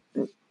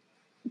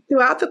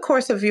throughout the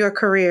course of your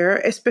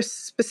career,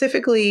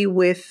 specifically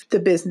with the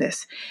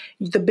business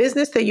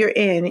that you're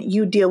in,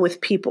 you deal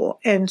with people.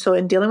 And so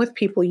in dealing with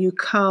people, you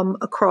come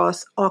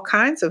across all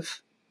kinds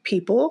of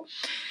people.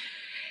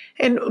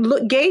 And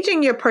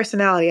gauging your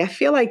personality, I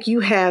feel like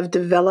you have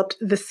developed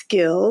the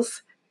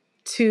skills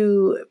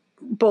to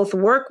both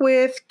work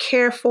with,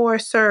 care for,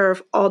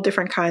 serve all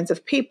different kinds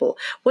of people.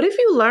 What have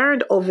you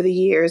learned over the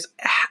years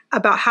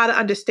about how to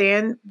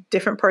understand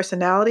different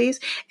personalities?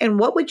 And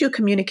what would you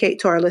communicate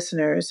to our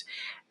listeners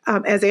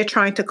as they're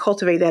trying to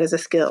cultivate that as a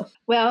skill?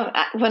 Well,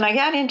 when I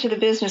got into the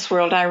business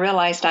world, I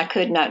realized I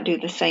could not do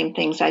the same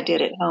things I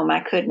did at home. I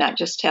could not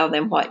just tell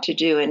them what to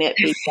do and it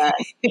be done.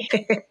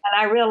 And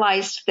I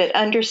realized that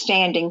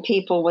understanding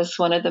people was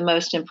one of the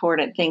most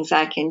important things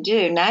I can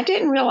do. Now, I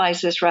didn't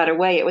realize this right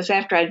away. It was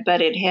after I'd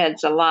butted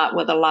heads a lot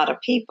with a lot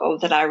of people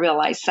that I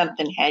realized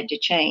something had to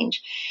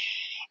change.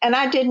 And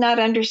I did not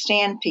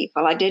understand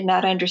people. I did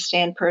not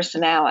understand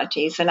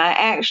personalities. And I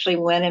actually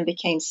went and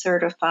became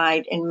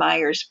certified in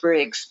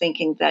Myers-Briggs,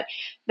 thinking that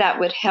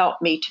that would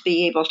help me to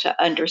be able to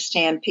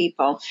understand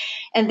people.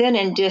 And then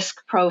in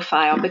DISC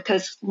profile,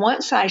 because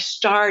once I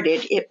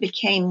started, it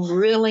became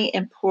really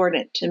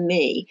important to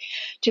me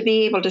to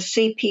be able to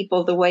see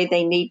people the way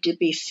they need to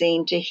be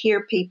seen, to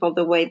hear people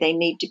the way they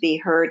need to be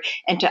heard,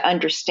 and to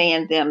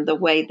understand them the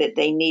way that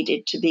they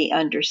needed to be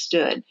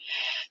understood.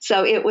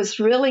 So it was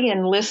really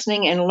in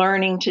listening and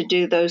learning to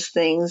do those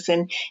things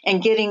and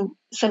getting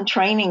some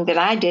training that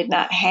I did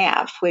not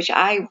have, which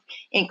I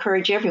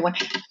encourage everyone.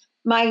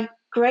 My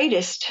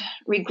greatest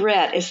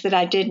regret is that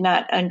I did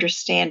not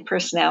understand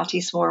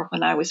personalities more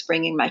when I was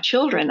bringing my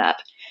children up,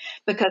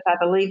 because I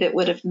believe it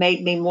would have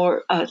made me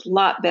a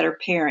lot better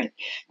parent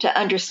to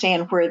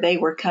understand where they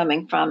were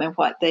coming from and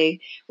what they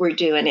were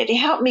doing. It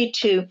helped me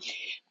to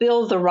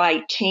build the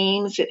right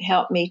teams. It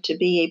helped me to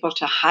be able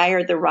to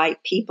hire the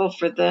right people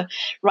for the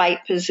right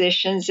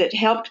positions. It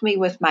helped me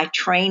with my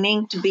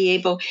training to be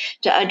able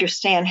to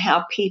understand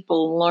how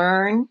people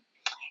learn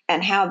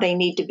and how they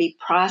need to be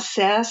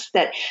processed,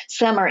 that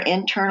some are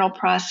internal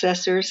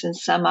processors and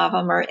some of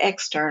them are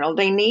external.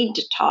 They need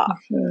to talk,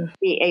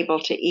 be able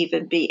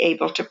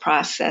to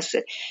process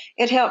it.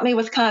 It helped me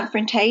with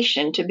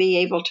confrontation, to be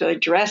able to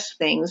address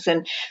things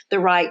in the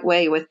right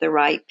way with the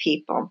right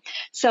people.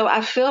 So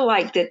I feel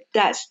like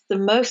that's the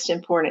most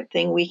important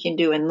thing we can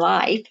do in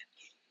life,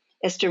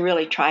 is to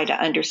really try to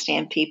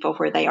understand people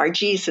where they are.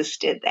 Jesus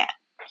did that.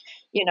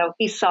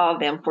 He saw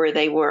them where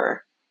they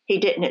were. He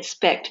didn't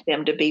expect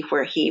them to be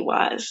where he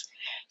was.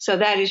 So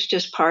that is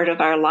just part of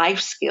our life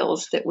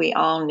skills that we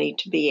all need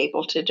to be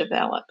able to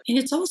develop. And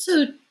it's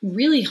also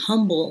really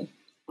humble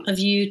of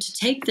you to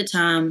take the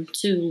time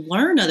to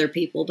learn other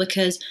people,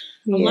 because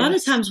a lot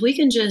of times we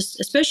can just,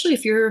 especially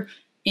if you're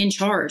in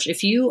charge,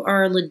 if you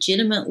are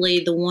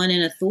legitimately the one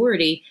in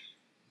authority,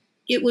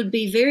 it would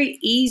be very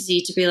easy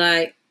to be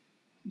like,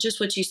 just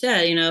what you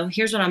said,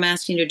 here's what I'm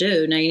asking you to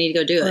do. Now you need to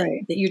go do it.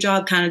 Right. Your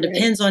job kind of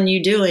depends on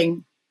you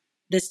doing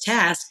this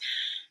task.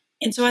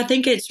 And so I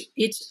think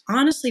it's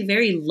honestly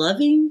very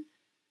loving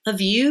of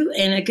you,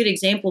 and a good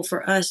example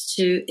for us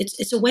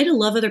it's a way to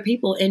love other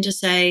people, and to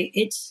say,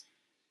 it's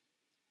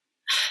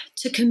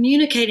to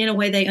communicate in a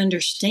way they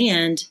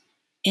understand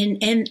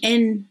and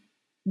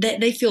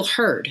that they feel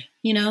heard.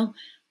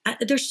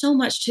 There's so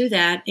much to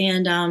that.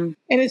 And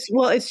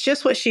it's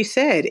just what she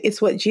said.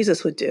 It's what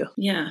Jesus would do.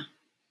 Yeah.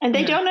 And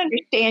they don't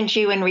understand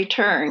you in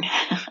return.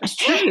 That's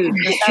true.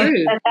 That's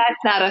true.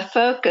 That's not a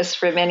focus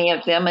for many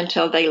of them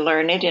until they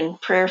learn it.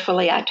 And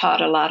prayerfully, I taught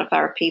a lot of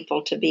our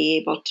people to be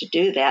able to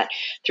do that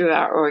through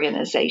our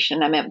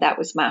organization. I mean, that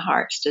was my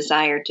heart's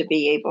desire, to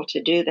be able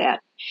to do that.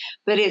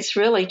 But it's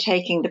really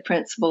taking the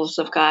principles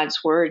of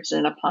God's words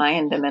and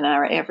applying them in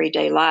our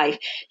everyday life.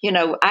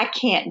 I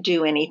can't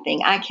do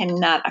anything. I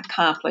cannot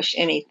accomplish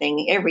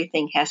anything.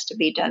 Everything has to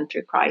be done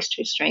through Christ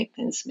who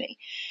strengthens me.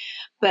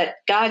 But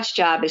God's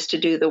job is to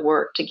do the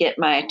work, to get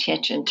my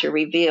attention, to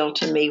reveal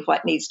to me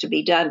what needs to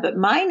be done. But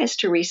mine is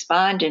to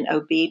respond in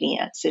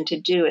obedience and to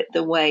do it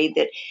the way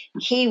that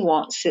he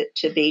wants it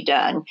to be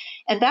done.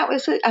 And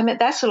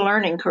that's a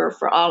learning curve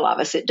for all of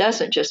us. It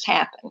doesn't just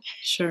happen.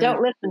 Sure.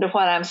 Don't listen to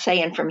what I'm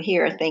saying from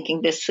here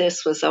thinking this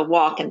was a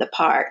walk in the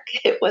park.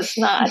 It was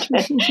not.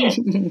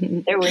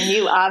 There were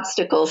new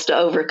obstacles to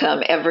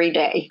overcome every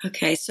day.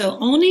 Okay. So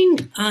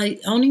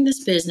owning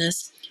this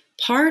business,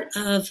 part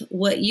of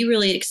what you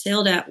really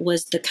excelled at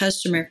was the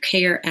customer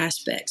care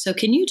aspect. So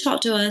can you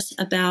talk to us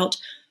about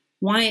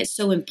why it's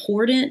so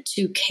important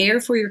to care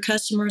for your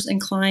customers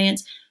and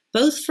clients,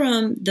 both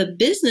from the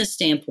business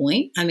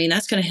standpoint? I mean,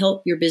 that's going to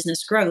help your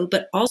business grow,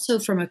 but also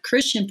from a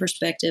Christian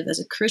perspective, as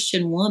a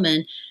Christian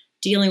woman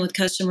dealing with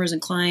customers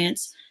and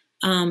clients.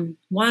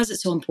 Why is it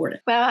so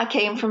important? Well, I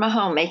came from a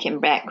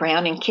homemaking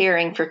background, and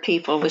caring for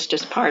people was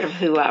just part of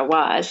who I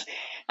was.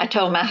 I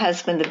told my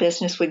husband the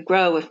business would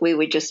grow if we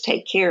would just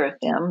take care of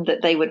them,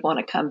 that they would want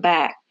to come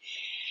back.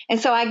 And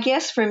so I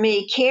guess for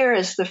me, care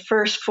is the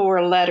first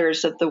 4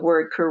 letters of the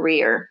word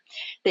career.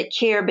 That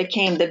care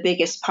became the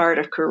biggest part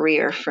of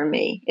career for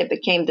me. It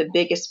became the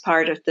biggest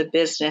part of the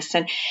business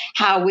and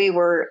how we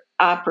were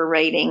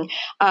operating.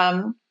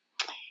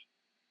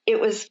 It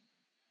was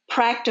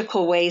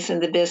practical ways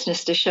in the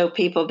business to show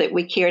people that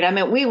we cared. I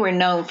mean, we were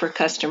known for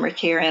customer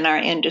care in our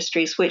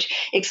industries, which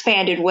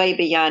expanded way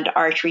beyond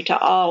archery to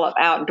all of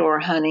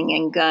outdoor hunting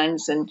and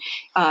guns and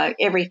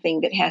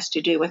everything that has to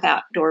do with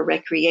outdoor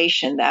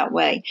recreation that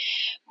way.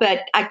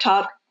 But I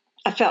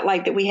felt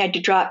like that we had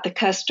to drop the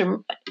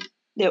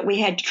that we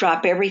had to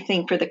drop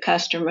everything for the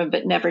customer,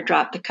 but never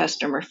drop the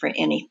customer for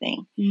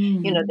anything.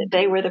 That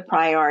they were the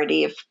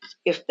priority.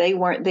 If they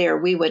weren't there,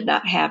 we would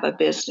not have a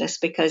business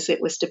because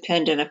it was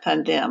dependent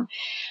upon them.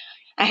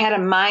 I had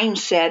a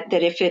mindset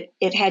that if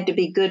it had to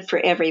be good for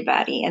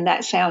everybody, and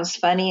that sounds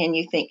funny, and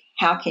you think,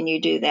 how can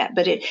you do that?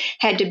 But it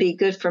had to be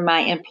good for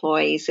my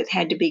employees. It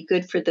had to be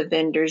good for the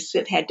vendors.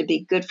 It had to be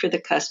good for the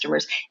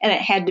customers, and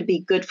it had to be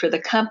good for the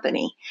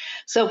company.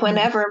 So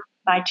whenever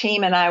my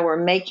team and I were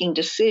making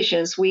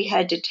decisions, we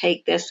had to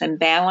take this and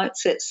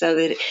balance it so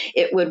that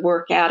it would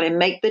work out and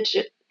make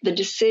the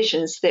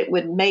decisions that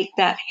would make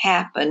that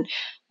happen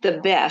the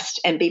best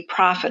and be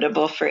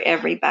profitable for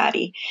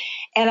everybody.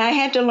 And I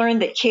had to learn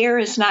that care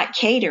is not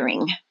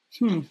catering.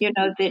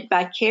 That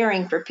by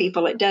caring for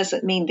people, it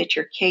doesn't mean that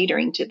you're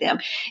catering to them.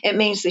 It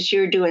means that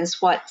you're doing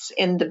what's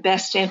in the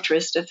best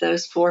interest of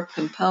those 4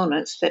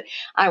 components that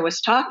I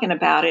was talking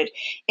about, it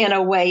in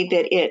a way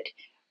that it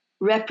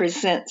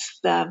represents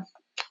the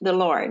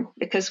Lord,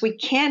 because we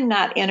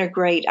cannot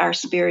integrate our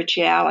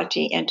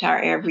spirituality into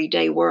our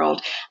everyday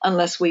world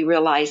unless we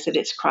realize that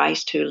it's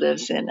Christ who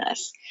lives in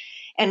us.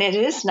 And it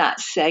is not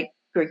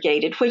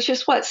segregated, which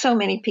is what so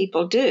many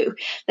people do.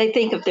 They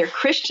think of their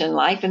Christian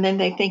life and then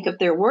they think of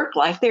their work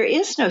life. There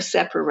is no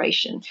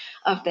separation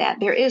of that.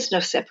 There is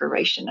no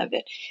separation of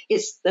it.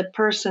 It's the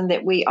person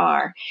that we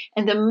are.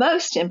 And the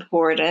most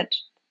important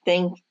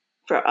thing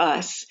for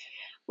us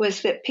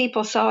was that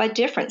people saw a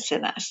difference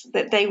in us,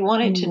 that they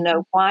wanted to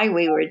know why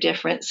we were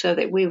different so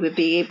that we would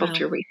be able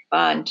to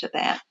respond to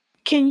that.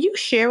 Can you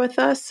share with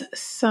us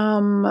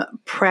some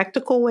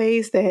practical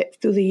ways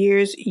that through the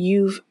years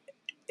you've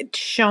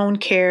shown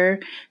care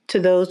to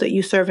those that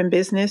you serve in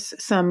business,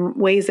 some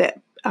ways that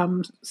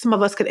some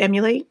of us could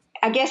emulate?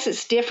 I guess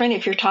it's different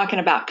if you're talking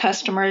about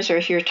customers or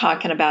if you're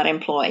talking about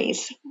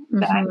employees.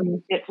 But I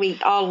think that we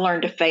all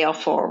learn to fail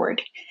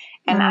forward.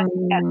 And I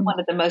think that's one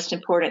of the most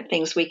important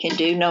things we can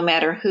do, no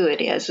matter who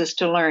it is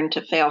to learn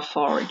to fail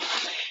forward.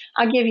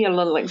 I'll give you a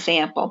little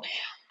example.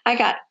 I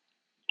got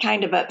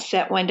kind of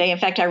upset one day. In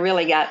fact, I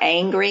really got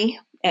angry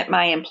at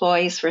my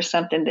employees for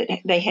something that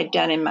they had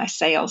done in my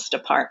sales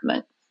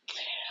department.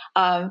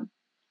 And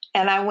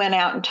I went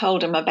out and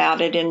told them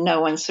about it in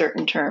no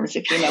uncertain terms,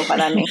 if you know what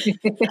I mean.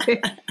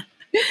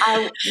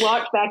 I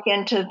walked back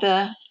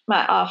into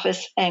my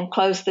office and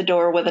closed the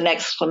door with an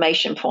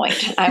exclamation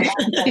point. I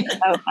wanted to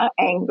know how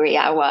angry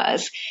I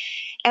was.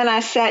 And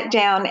I sat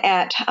down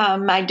at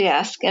my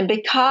desk. And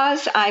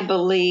because I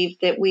believe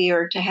that we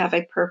are to have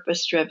a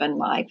purpose-driven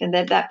life and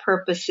that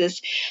purpose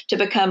is to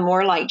become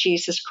more like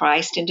Jesus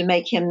Christ and to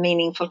make him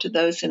meaningful to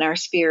those in our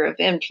sphere of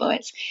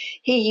influence,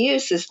 he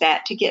uses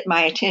that to get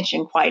my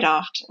attention quite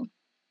often.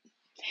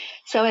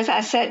 So as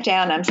I sat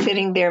down, I'm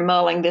sitting there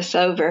mulling this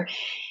over,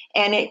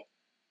 and it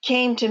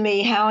came to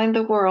me, how in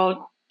the world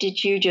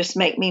did you just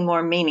make me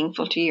more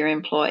meaningful to your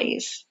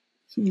employees?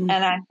 And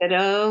I said,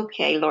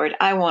 okay, Lord,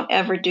 I won't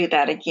ever do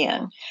that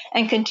again,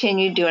 and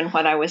continued doing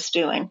what I was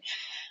doing.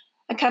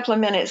 A couple of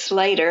minutes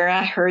later,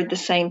 I heard the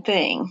same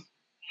thing.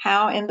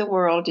 How in the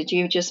world did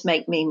you just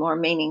make me more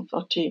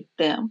meaningful to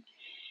them?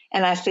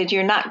 And I said,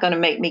 you're not going to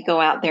make me go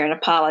out there and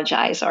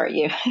apologize, are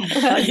you?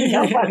 Well, you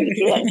know what he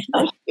did,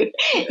 don't you?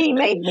 He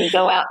made me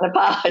go out and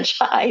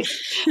apologize.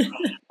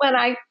 When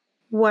I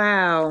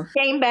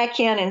came back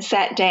in and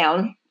sat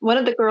down, one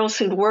of the girls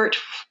who'd worked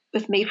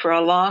with me for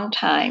a long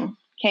time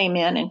came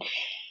in and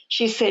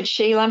she said,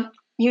 Sheila,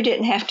 you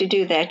didn't have to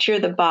do that. You're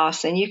the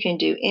boss and you can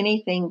do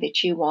anything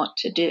that you want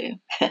to do.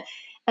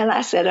 And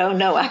I said, oh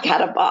no, I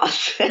got a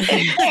boss. And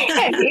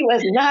he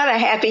was not a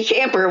happy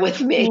camper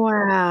with me.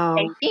 Wow.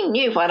 And he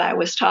knew what I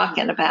was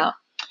talking about.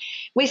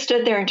 We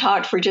stood there and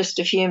talked for just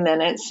a few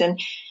minutes, and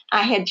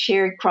I had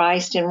shared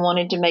Christ and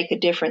wanted to make a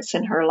difference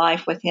in her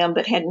life with him,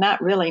 but had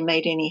not really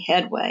made any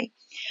headway.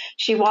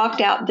 She walked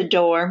out the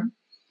door,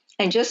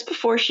 and just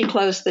before she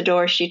closed the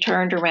door, she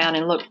turned around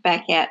and looked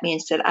back at me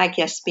and said, I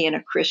guess being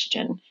a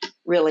Christian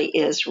really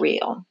is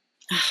real.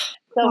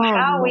 So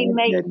how we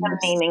make them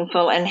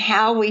meaningful and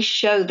how we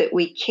show that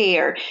we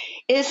care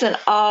isn't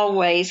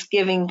always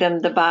giving them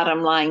the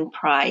bottom line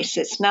price.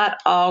 It's not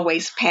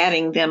always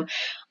patting them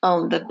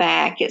on the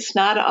back. It's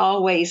not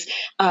always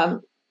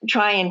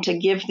trying to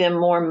give them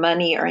more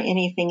money or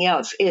anything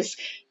else. It's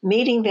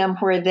meeting them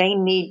where they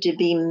need to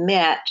be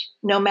met,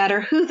 no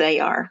matter who they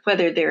are,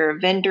 whether they're a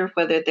vendor,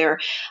 whether they're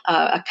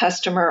a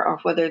customer, or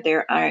whether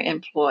they're our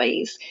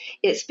employees.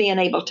 It's being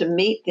able to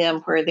meet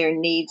them where their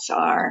needs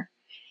are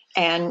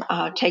and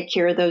take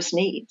care of those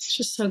needs. It's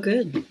just so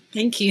good.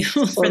 Thank you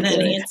for that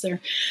answer.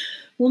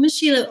 Well, Ms.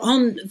 Sheila,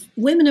 on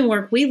Women in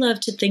Work, we love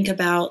to think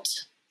about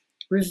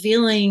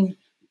revealing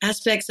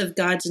aspects of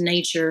God's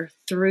nature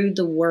through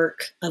the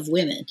work of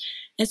women.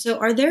 And so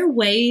are there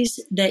ways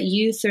that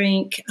you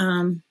think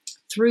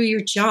through your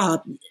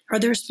job, are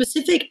there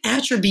specific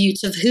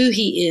attributes of who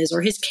he is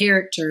or his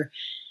character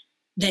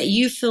that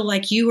you feel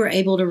like you were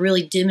able to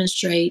really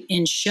demonstrate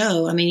and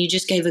show? I mean, you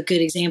just gave a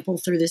good example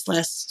through this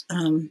last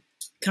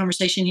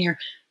conversation here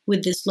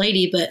with this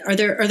lady, but are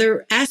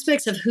there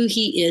aspects of who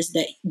he is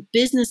that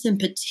business in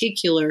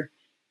particular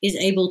is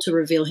able to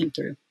reveal him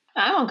through?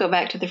 I won't go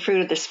back to the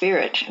fruit of the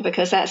Spirit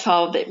because that's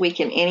all that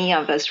any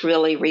of us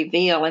really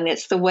reveal. And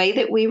it's the way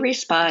that we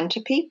respond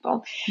to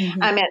people.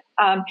 Mm-hmm. I mean,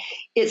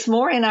 it's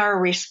more in our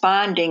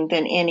responding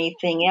than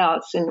anything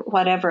else. And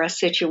whatever a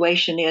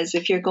situation is,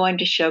 if you're going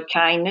to show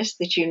kindness,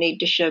 that you need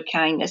to show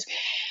kindness.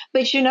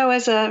 But,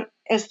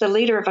 as the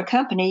leader of a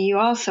company, you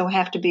also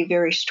have to be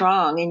very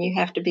strong, and you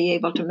have to be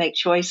able to make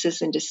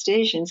choices and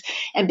decisions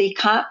and be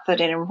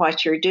confident in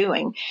what you're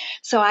doing.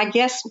 So I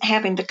guess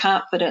having the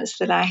confidence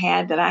that I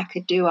had, that I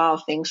could do all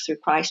things through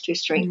Christ who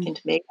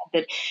strengthened me,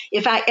 that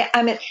if I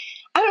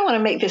don't want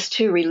to make this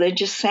too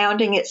religious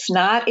sounding. It's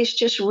not. It's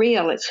just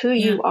real. It's who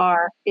you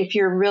are if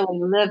you're really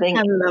living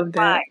I love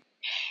that.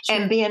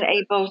 and being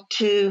able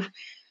to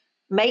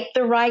make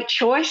the right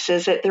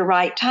choices at the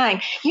right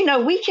time.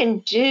 We can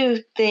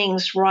do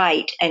things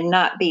right and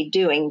not be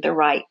doing the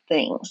right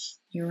things.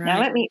 You're right. Now,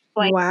 let me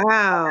explain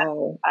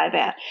by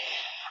that.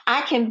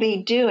 I can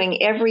be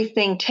doing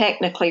everything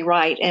technically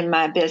right in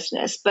my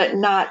business, but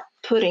not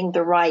putting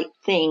the right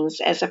things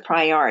as a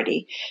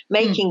priority,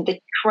 making the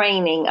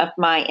training of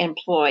my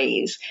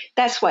employees.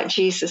 That's what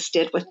Jesus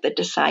did with the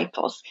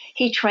disciples.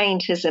 He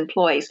trained his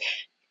employees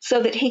so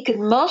that he could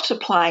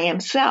multiply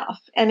himself.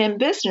 And in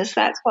business,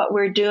 that's what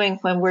we're doing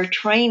when we're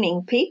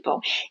training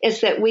people,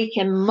 is that we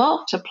can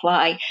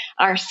multiply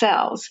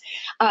ourselves.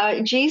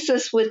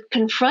 Jesus would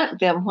confront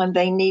them when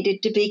they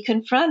needed to be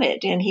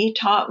confronted. And he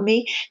taught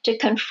me to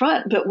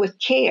confront, but with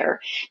care.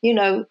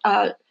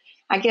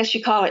 I guess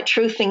you call it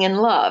truthing in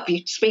love.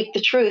 You speak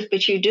the truth,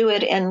 but you do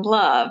it in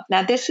love.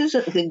 Now, this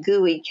isn't the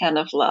gooey kind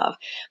of love,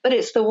 but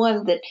it's the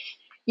one that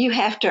you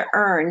have to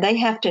earn. They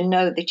have to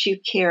know that you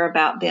care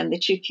about them,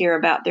 that you care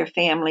about their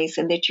families,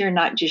 and that you're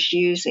not just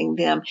using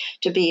them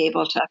to be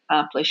able to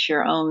accomplish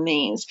your own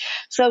means.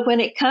 So when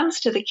it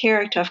comes to the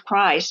character of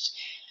Christ,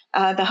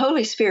 the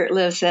Holy Spirit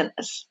lives in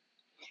us.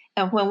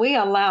 And when we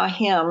allow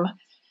him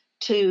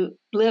to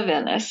live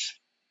in us,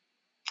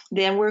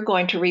 then we're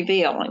going to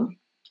reveal him.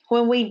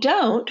 When we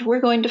don't,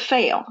 we're going to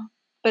fail.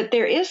 But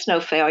there is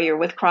no failure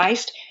with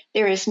Christ.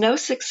 There is no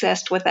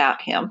success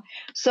without him.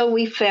 So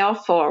we fail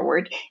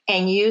forward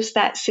and use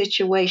that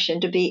situation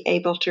to be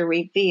able to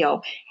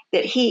reveal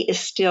that he is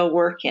still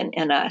working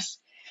in us.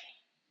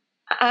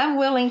 I'm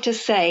willing to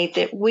say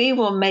that we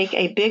will make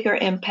a bigger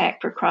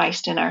impact for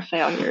Christ in our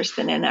failures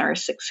than in our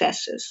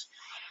successes.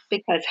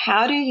 Because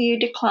how do you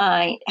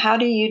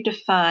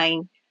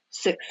define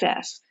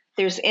success?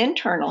 There's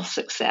internal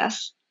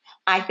success.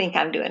 I think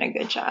I'm doing a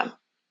good job.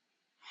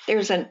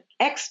 There's an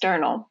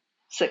external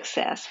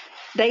success.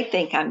 They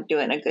think I'm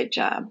doing a good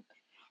job.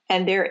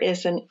 And there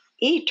is an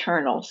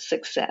eternal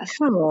success.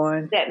 Come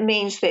on. That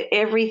means that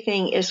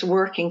everything is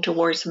working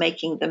towards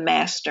making the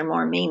master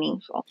more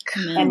meaningful.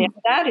 Amen. And if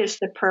that is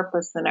the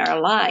purpose in our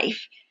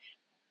life,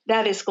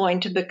 that is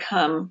going to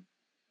become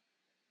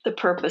the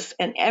purpose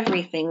in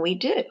everything we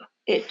do.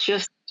 It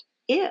just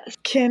is.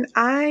 Can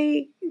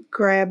I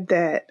grab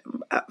that?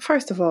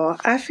 First of all,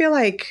 I feel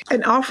like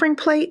an offering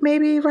plate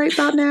maybe right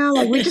about now.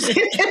 Like we just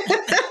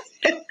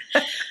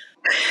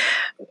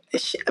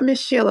Miss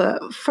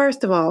Sheila,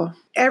 first of all,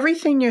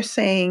 everything you're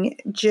saying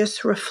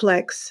just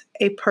reflects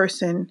a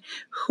person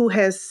who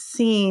has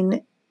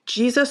seen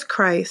Jesus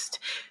Christ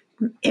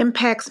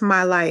impacts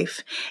my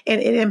life,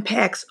 and it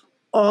impacts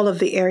all of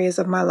the areas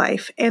of my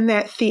life. And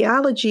that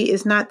theology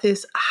is not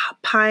this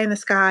pie in the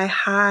sky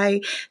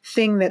high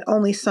thing that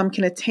only some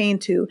can attain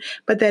to,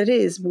 but that it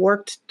is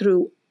worked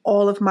through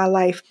all of my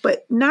life,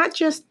 but not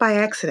just by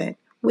accident,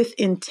 with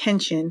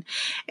intention.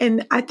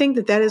 And I think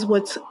that that is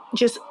what's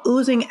just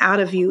oozing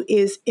out of you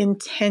is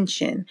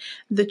intention,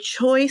 the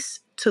choice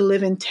to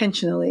live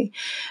intentionally.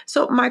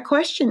 So my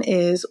question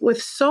is,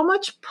 with so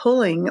much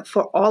pulling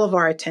for all of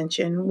our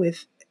attention,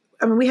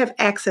 we have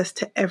access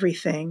to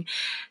everything.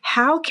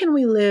 How can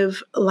we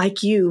live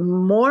like you,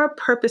 more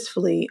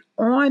purposefully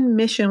on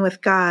mission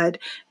with God,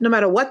 no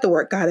matter what the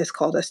work God has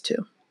called us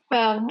to?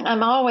 Well,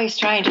 I'm always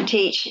trying to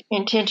teach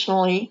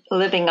intentionally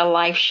living a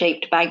life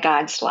shaped by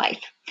God's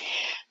life,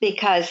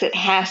 because it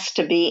has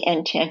to be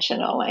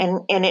intentional,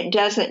 and it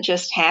doesn't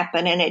just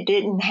happen, and it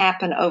didn't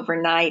happen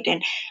overnight.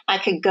 And I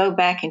could go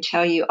back and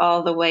tell you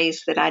all the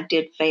ways that I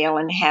did fail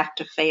and have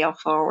to fail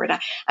forward.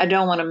 I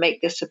don't want to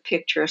make this a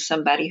picture of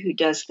somebody who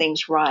does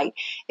things right.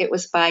 It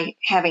was by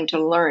having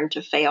to learn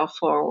to fail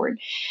forward.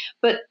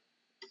 But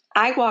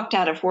I walked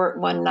out of work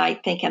one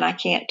night thinking, I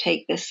can't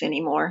take this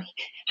anymore.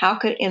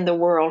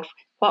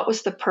 What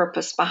was the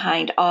purpose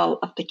behind all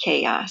of the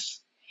chaos?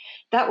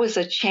 That was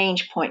a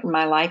change point in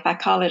my life. I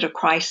call it a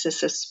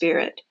crisis of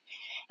spirit.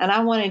 And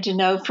I wanted to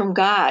know from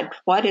God,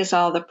 what is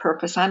all the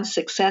purpose? I'm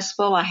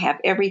successful. I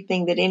have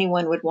everything that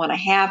anyone would want to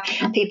have.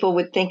 People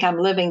would think I'm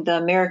living the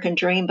American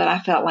dream, but I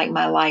felt like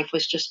my life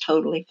was just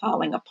totally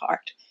falling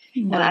apart.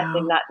 Wow. And I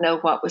did not know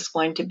what was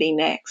going to be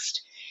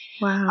next.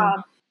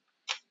 Wow.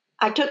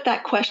 I took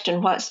that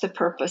question, what's the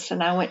purpose?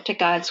 And I went to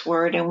God's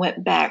word and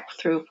went back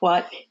through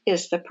what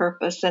is the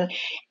purpose. And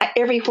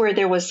everywhere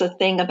there was a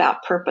thing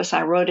about purpose,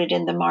 I wrote it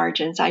in the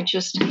margins. I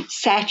just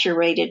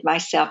saturated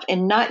myself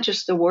in not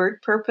just the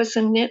word purpose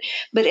in it,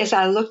 but as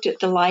I looked at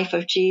the life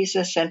of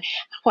Jesus and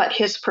what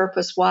his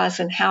purpose was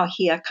and how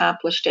he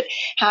accomplished it,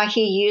 how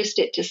he used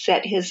it to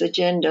set his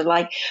agenda.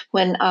 Like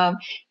when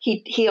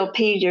he healed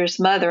Peter's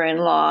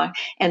mother-in-law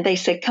and they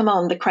said, come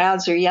on, the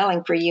crowds are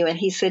yelling for you. And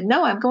he said,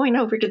 no, I'm going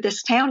over to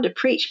this town to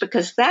preach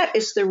because that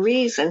is the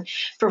reason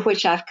for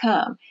which I've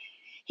come.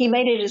 He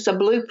made it as a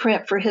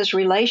blueprint for his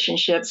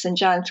relationships. In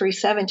John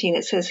 3:17,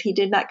 it says he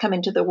did not come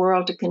into the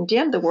world to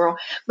condemn the world,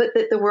 but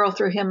that the world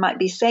through him might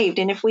be saved.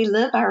 And if we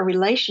live our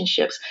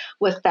relationships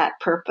with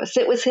that purpose,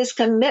 it was his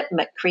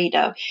commitment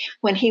credo.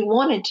 When he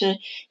wanted to,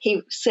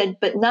 he said,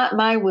 but not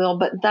my will,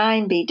 but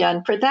thine be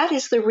done. For that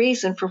is the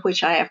reason for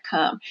which I have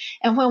come.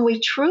 And when we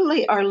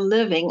truly are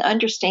living,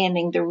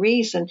 understanding the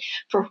reason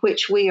for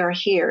which we are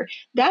here,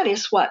 that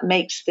is what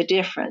makes the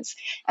difference.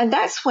 And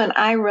that's when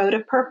I wrote a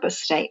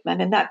purpose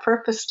statement. And that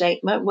purpose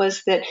statement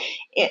was that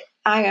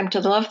I am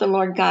to love the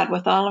Lord God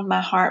with all of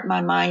my heart,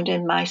 my mind,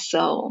 and my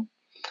soul.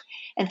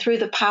 And through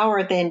the power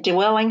of the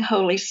indwelling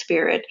Holy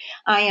Spirit,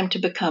 I am to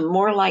become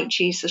more like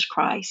Jesus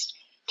Christ,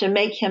 to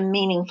make him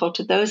meaningful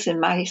to those in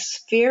my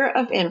sphere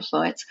of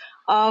influence,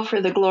 all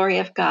for the glory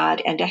of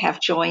God and to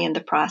have joy in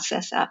the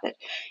process of it.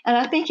 And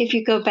I think if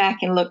you go back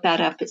and look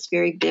that up, it's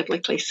very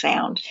biblically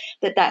sound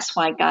that that's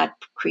why God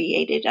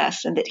created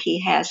us and that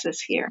he has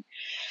us here.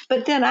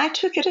 But then I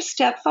took it a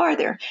step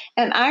farther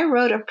and I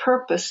wrote a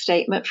purpose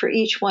statement for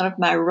each one of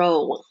my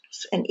roles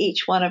and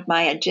each one of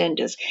my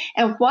agendas.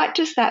 And what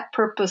does that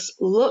purpose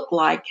look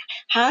like?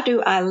 How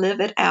do I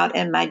live it out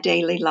in my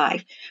daily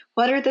life?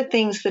 What are the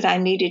things that I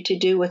needed to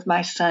do with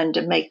my son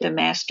to make the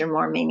master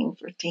more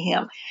meaningful to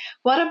him?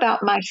 What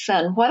about my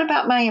son? What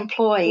about my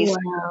employees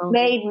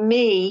made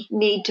me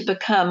need to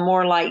become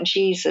more like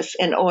Jesus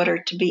in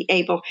order to be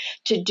able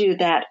to do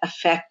that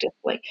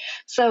effectively?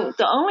 So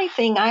the only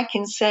thing I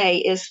can say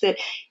is that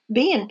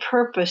being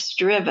purpose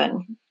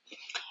driven,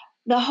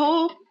 the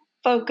whole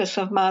focus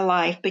of my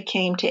life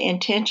became to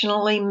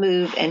intentionally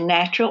move in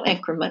natural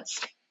increments.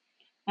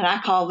 And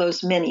I call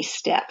those mini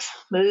steps.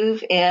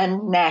 Move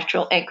in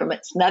natural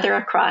increments, another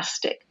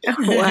acrostic.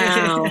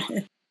 Wow.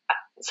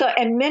 So,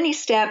 and many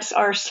steps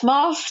are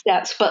small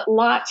steps, but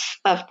lots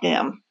of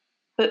them.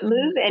 But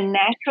move in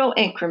natural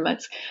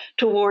increments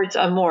towards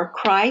a more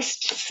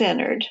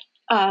Christ-centered,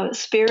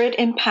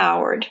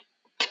 spirit-empowered,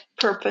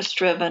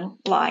 purpose-driven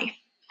life.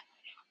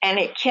 And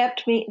it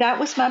kept me, that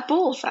was my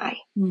bullseye.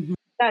 Mm-hmm.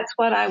 That's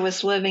what I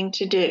was living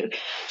to do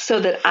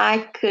so that I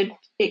could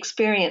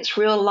experience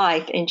real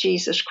life in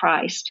Jesus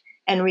Christ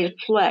and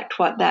reflect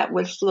what that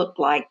would look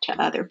like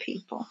to other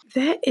people.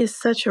 That is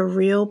such a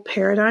real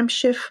paradigm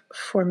shift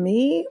for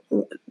me.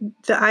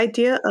 The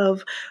idea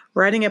of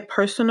writing a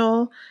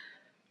personal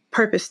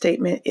purpose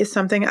statement is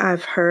something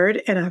I've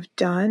heard and I've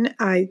done.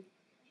 I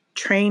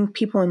train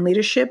people in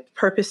leadership.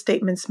 Purpose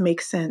statements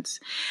make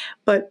sense.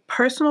 But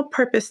personal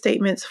purpose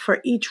statements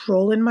for each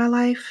role in my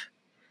life,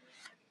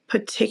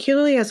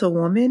 particularly as a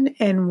woman,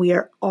 and we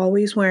are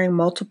always wearing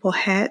multiple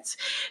hats,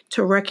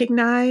 to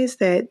recognize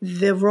that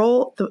the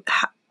role,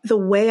 the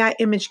way I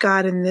image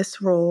God in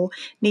this role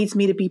needs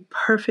me to be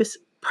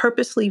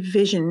purposely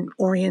vision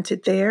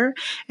oriented there.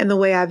 And the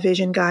way I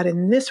vision God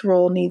in this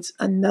role needs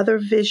another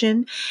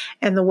vision.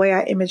 And the way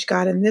I image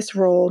God in this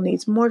role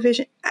needs more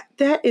vision.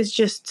 That is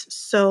just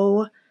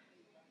so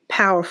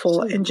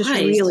powerful and just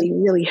really,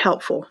 really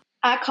helpful.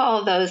 I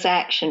call those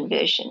action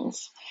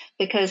visions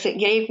because it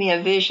gave me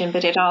a vision,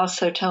 but it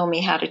also told me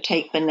how to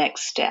take the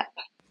next step.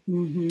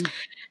 Mm-hmm.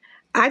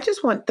 I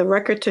just want the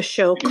record to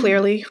show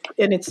clearly,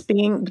 and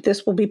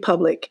this will be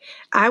public.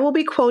 I will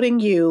be quoting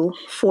you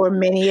for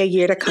many a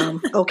year to come,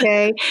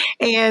 okay?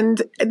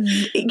 And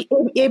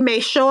it may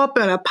show up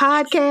on a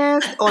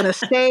podcast, on a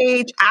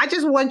stage. I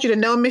just want you to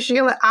know, Miss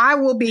Sheila, I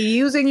will be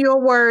using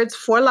your words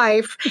for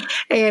life,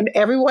 and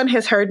everyone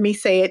has heard me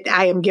say it.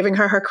 I am giving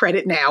her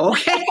credit now,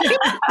 okay?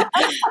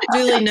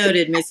 Duly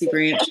noted, Missy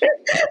Branch.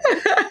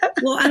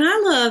 Well, and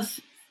I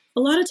love... A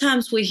lot of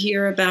times we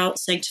hear about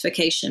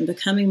sanctification,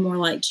 becoming more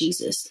like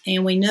Jesus.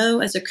 And we know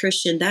as a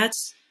Christian,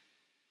 that's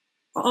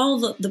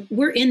all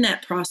we're in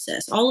that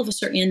process. All of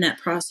us are in that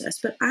process.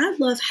 But I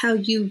love how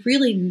you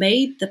really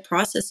made the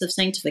process of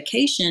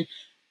sanctification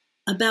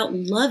about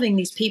loving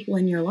these people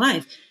in your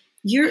life.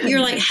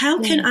 You're like,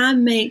 how can I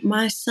make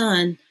my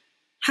son,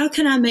 how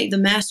can I make the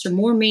master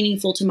more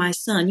meaningful to my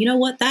son? You know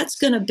what? That's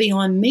going to be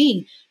on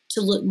me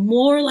to look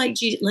more like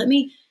Jesus.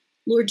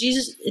 Lord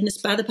Jesus, and it's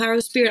by the power of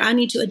the Spirit, I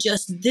need to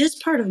adjust this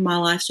part of my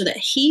life so that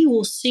he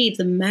will see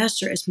the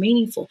master as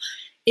meaningful.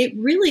 It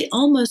really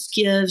almost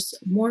gives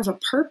more of a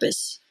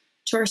purpose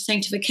to our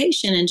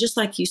sanctification. And just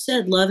like you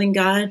said, loving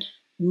God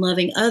and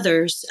loving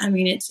others, I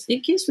mean,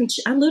 it gives me,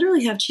 I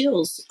literally have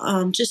chills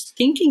just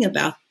thinking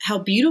about how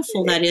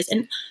beautiful that is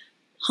and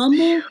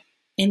humble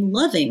and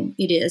loving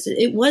it is.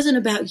 It wasn't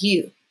about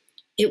you.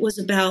 It was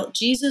about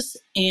Jesus,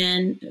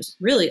 and it was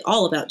really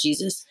all about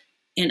Jesus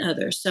and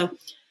others. So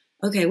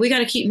Okay, we got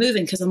to keep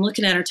moving because I'm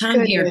looking at our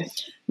time here.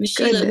 Miss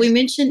Sheila, we Goodness.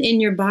 mentioned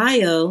in your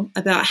bio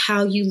about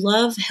how you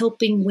love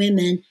helping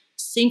women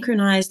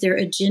synchronize their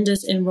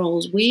agendas and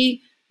roles.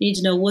 We need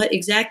to know what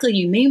exactly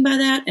you mean by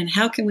that and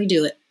how can we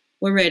do it?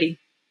 We're ready.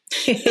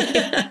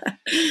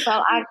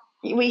 Well,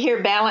 we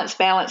hear balance,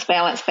 balance,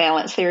 balance,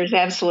 balance. There's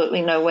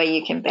absolutely no way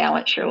you can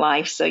balance your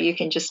life. So you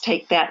can just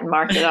take that and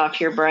mark it off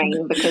your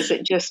brain because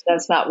it just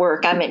does not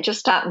work. I mean, just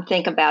stop and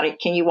think about it.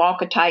 Can you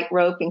walk a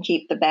tightrope and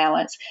keep the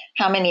balance?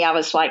 How many of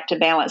us like to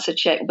balance a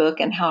checkbook,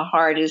 and how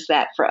hard is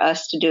that for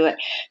us to do it?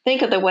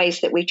 Think of the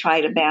ways that we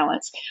try to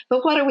balance.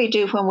 But what do we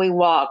do when we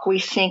walk? We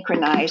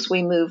synchronize.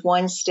 We move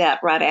one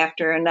step right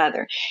after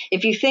another.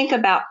 If you think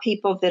about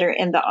people that are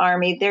in the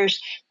Army,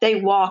 they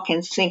walk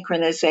in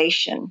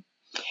synchronization.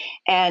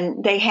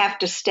 And they have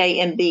to stay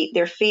in beat.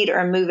 Their feet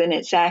are moving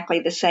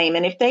exactly the same.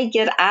 And if they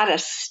get out of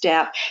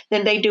step,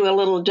 then they do a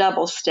little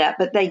double step,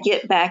 but they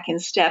get back in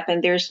step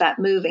and there's that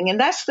moving. And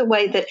that's the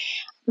way that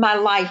my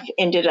life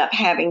ended up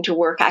having to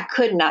work. I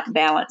could not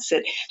balance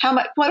it.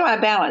 What do I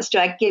balance? Do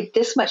I give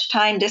this much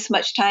time, this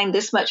much time,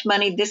 this much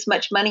money, this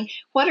much money?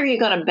 What are you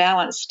going to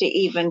balance to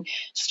even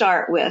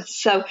start with?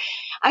 So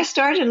I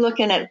started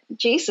looking at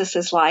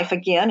Jesus's life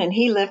again, and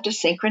he lived a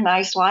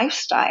synchronized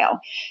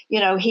lifestyle.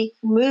 He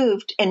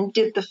moved and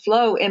did the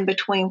flow in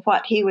between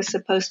what he was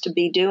supposed to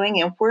be doing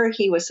and where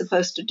he was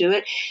supposed to do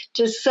it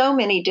to so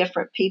many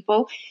different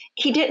people.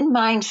 He didn't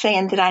mind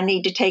saying that I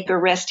need to take a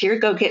rest here,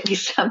 go get me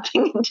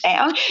something in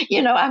town.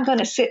 I'm going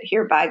to sit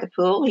here by the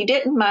pool. He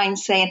didn't mind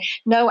saying,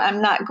 no,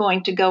 I'm not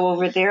going to go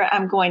over there.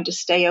 I'm going to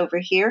stay over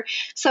here.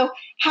 So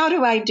how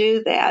do I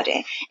do that?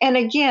 And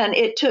again,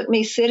 it took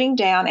me sitting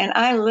down, and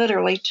I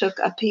literally took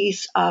a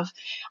piece of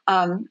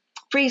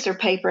freezer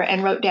paper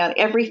and wrote down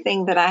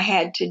everything that I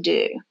had to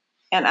do.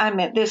 And I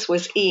meant this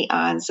was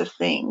eons of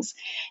things.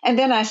 And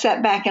then I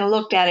sat back and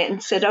looked at it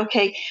and said,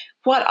 okay,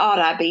 what ought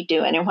I be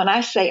doing? And when I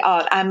say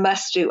ought, I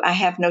must do. I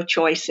have no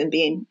choice in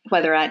being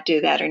whether I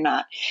do that or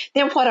not.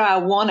 Then what do I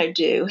want to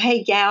do?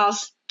 Hey,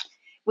 gals,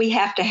 we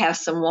have to have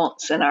some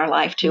wants in our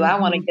life too. I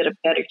want to get a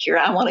pedicure.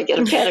 I want to get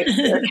a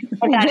pedicure.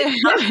 And that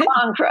is not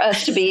wrong for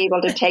us to be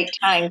able to take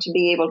time to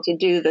be able to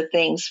do the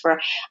things for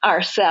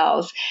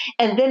ourselves.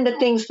 And then the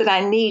things that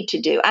I need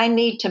to do. I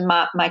need to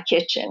mop my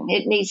kitchen.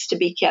 It needs to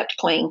be kept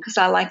clean because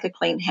I like a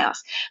clean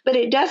house. But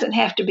it doesn't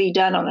have to be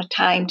done on a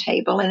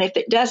timetable. And if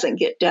it doesn't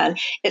get done,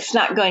 it's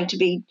not going to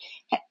be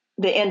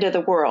the end of the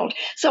world.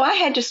 So I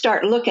had to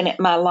start looking at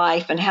my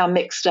life and how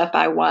mixed up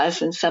I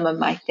was in some of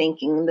my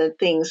thinking, the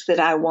things that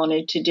I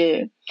wanted to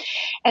do.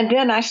 And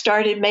then I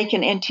started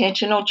making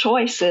intentional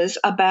choices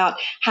about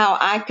how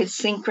I could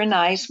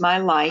synchronize my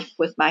life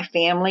with my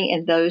family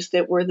and those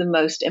that were the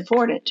most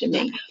important to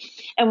me.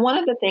 And one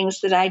of the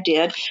things that I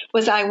did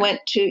was I went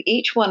to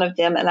each one of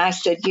them and I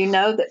said, you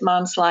know that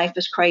mom's life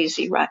is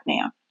crazy right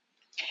now.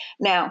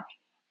 Now,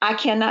 I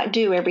cannot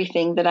do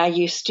everything that I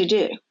used to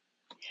do.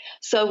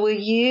 So will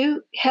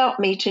you help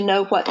me to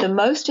know what the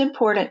most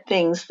important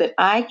things that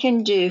I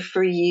can do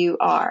for you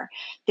are?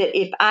 That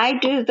if I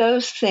do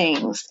those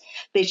things,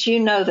 that you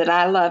know that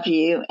I love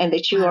you and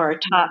that you are a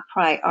top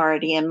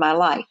priority in my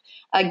life.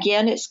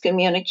 Again, it's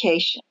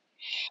communication.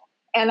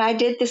 And I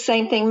did the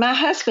same thing. My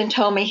husband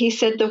told me, he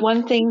said, the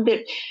one thing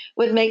that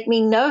would make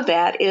me know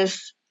that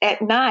is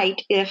at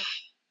night if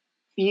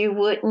you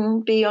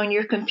wouldn't be on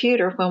your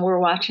computer when we're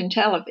watching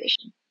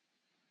television.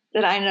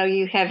 That I know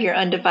you have your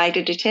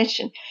undivided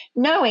attention,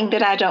 knowing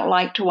that I don't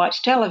like to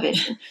watch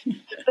television.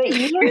 But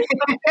years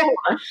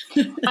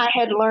before, I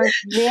had learned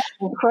to knit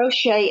and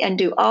crochet and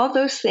do all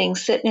those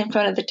things sitting in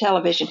front of the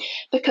television.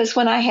 Because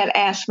when I had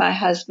asked my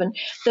husband,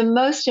 the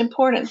most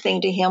important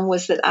thing to him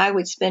was that I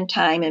would spend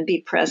time and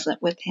be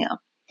present with him.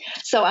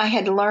 So I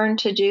had learned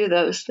to do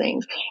those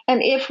things.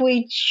 And if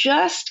we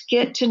just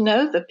get to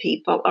know the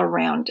people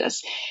around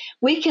us,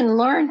 we can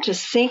learn to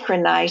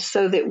synchronize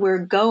so that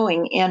we're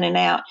going in and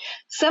out.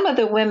 Some of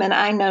the women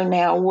I know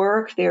now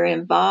work, they're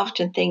involved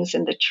in things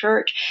in the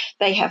church.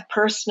 They have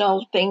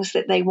personal things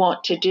that they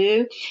want to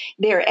do.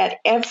 They're at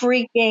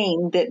every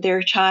game that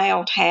their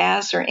child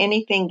has or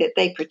anything that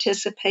they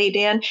participate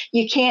in.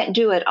 You can't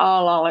do it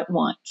all at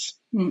once.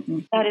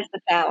 Mm-mm. That is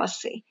the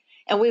fallacy.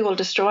 And we will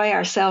destroy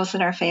ourselves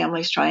and our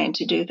families trying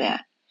to do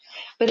that.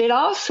 But it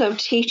also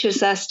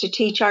teaches us to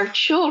teach our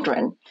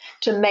children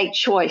to make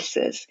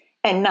choices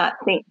and not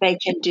think they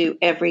can do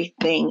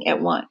everything at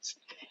once.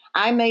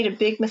 I made a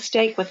big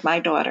mistake with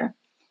my daughter.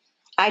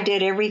 I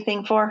did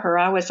everything for her.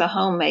 I was a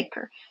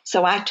homemaker.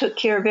 So I took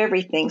care of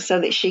everything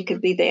so that she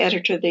could be the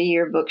editor of the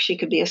yearbook. She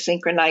could be a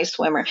synchronized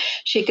swimmer.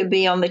 She could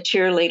be on the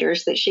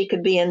cheerleaders, that she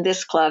could be in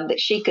this club, that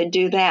she could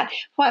do that.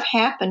 What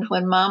happened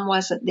when mom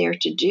wasn't there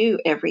to do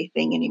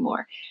everything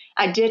anymore?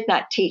 I did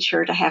not teach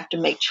her to have to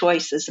make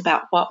choices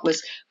about what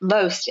was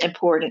most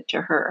important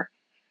to her,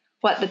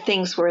 what the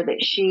things were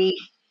that she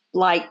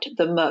liked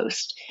the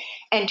most,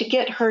 and to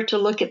get her to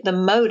look at the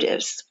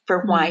motives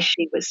for why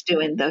she was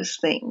doing those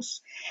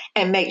things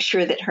and make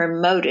sure that her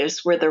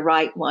motives were the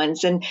right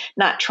ones, and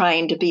not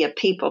trying to be a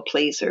people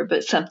pleaser,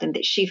 but something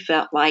that she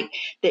felt like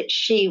that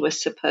she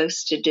was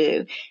supposed to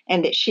do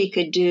and that she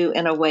could do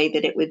in a way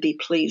that it would be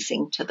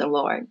pleasing to the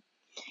Lord.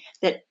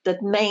 That the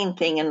main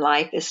thing in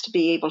life is to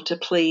be able to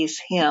please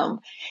Him.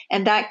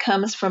 And that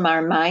comes from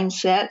our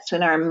mindsets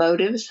and our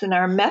motives and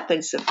our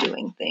methods of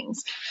doing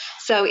things.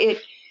 So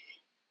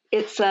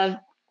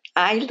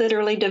I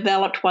literally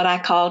developed what I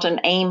called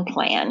an AIM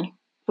plan,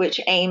 which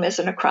AIM is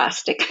an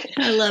acrostic.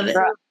 I love it.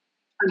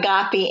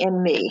 Agape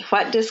in me.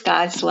 What does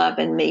God's love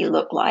in me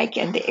look like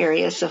in the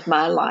areas of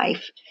my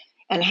life?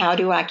 And how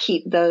do I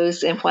keep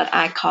those in what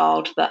I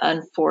called the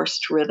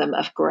unforced rhythm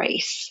of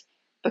grace?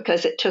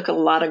 Because it took a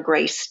lot of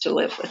grace to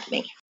live with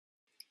me.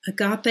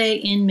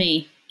 Agape in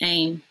me,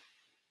 AIM.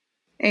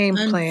 AIM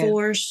plan.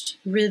 Unforced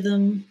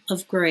rhythm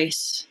of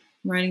grace.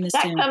 I'm writing this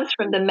down. That comes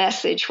from the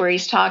Message where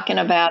he's talking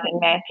about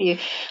in Matthew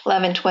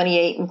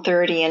 11:28 and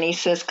 30. And he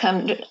says,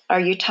 are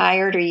you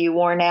tired? Are you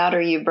worn out?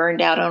 Are you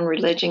burned out on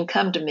religion?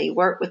 Come to me,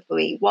 work with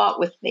me, walk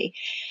with me.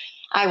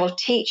 I will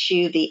teach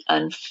you the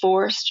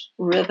unforced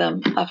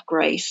rhythm of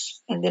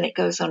grace. And then it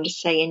goes on to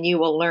say, and you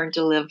will learn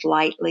to live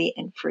lightly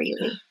and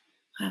freely.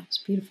 Wow, it's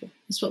beautiful.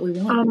 That's what we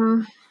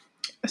want.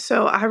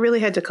 So I really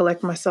had to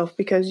collect myself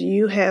because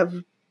you have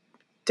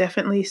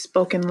definitely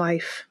spoken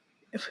life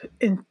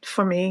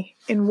for me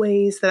in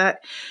ways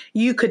that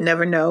you could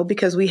never know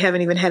because we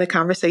haven't even had a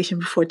conversation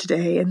before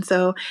today. And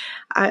so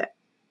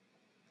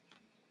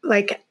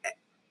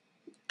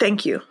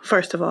thank you,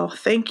 first of all.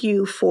 Thank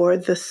you for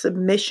the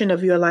submission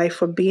of your life,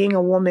 for being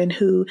a woman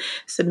who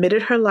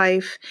submitted her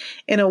life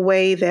in a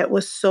way that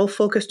was so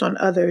focused on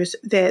others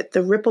that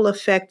the ripple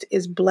effect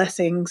is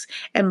blessings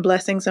and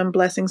blessings and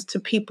blessings to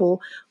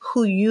people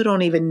who you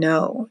don't even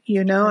know.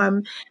 You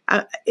know,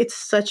 it's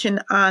such an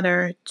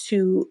honor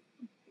to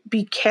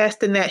be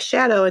cast in that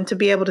shadow and to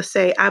be able to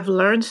say, I've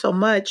learned so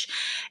much.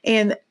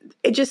 And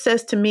it just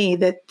says to me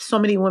that so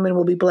many women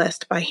will be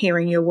blessed by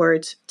hearing your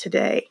words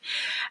today.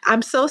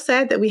 I'm so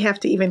sad that we have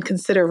to even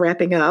consider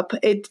wrapping up.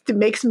 It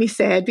makes me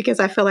sad because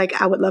I feel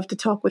like I would love to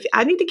talk with you.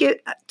 I need to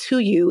get to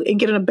you and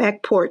get on a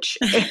back porch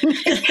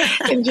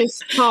and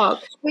just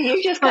talk. Well,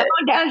 you just come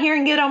on down here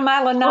and get on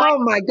my lanai. Oh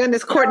my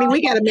goodness, Courtney,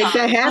 we got to make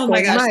that happen. Oh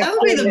my gosh, that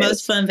would be the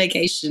most fun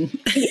vacation.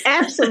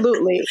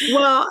 Absolutely.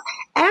 Well,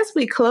 as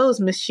we close,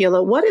 Miss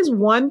Sheila, what is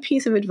one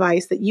piece of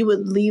advice that you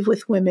would leave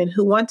with women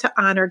who want to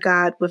honor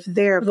God with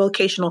their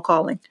vocational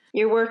calling?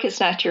 Your work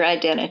is not your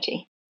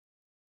identity.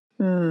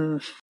 You're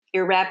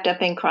wrapped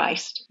up in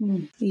Christ.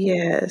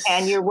 Yes.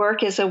 And your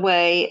work is a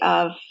way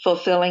of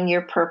fulfilling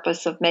your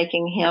purpose of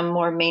making Him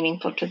more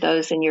meaningful to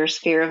those in your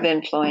sphere of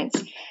influence.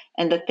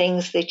 And the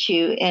things that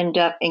you end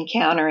up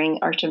encountering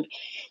are to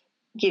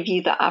give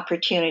you the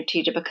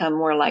opportunity to become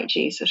more like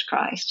Jesus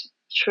Christ.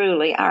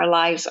 Truly, our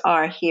lives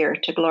are here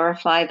to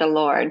glorify the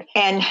Lord.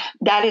 And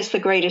that is the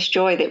greatest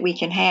joy that we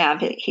can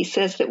have. He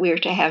says that we are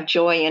to have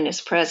joy in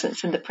His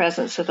presence. In the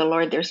presence of the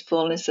Lord, there's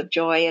fullness of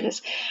joy. At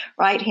His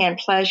right hand,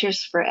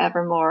 pleasures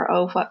forevermore.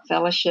 Oh, what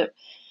fellowship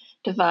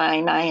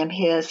divine. I am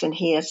His and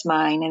He is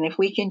mine. And if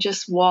we can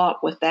just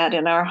walk with that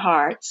in our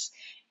hearts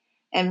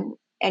and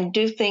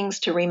do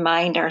things to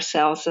remind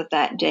ourselves of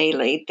that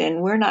daily,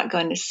 then we're not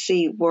going to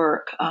see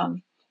work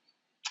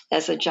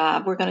as a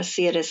job. We're going to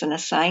see it as an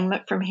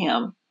assignment from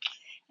Him,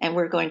 and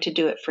we're going to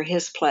do it for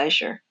His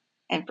pleasure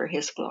and for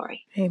His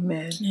glory.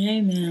 Amen.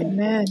 Amen.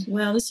 Amen.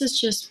 Well, this has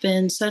just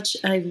been such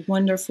a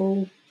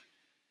wonderful,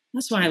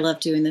 that's why I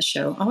love doing this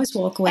show. I always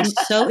walk away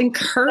so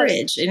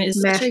encouraged, and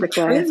it's such a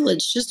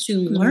privilege just to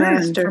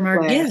learn from our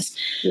guests.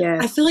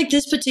 Yes. I feel like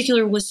this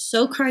particular was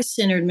so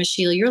Christ-centered, Ms.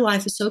 Sheila. Your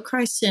life is so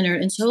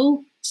Christ-centered and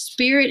so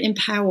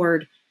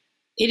Spirit-empowered.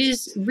 It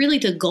is really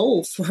the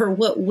goal for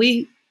what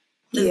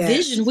the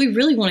vision we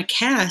really want to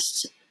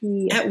cast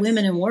at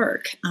Women in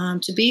Work,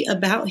 to be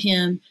about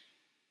Him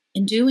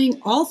and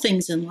doing all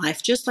things in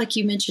life, just like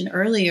you mentioned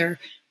earlier,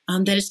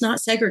 that it's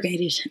not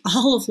segregated.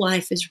 All of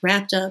life is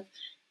wrapped up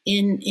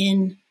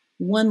in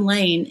one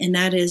lane, and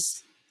that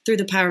is through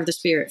the power of the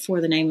Spirit for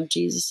the name of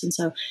Jesus. And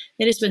so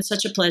it has been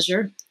such a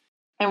pleasure.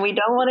 And we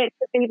don't want it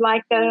to be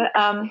like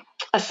a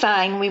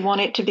sign. We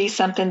want it to be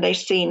something they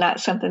see, not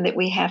something that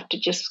we have to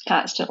just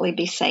constantly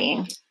be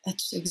saying.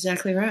 That's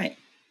exactly right.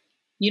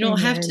 You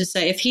don't have to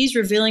say, if He's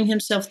revealing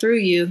Himself through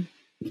you,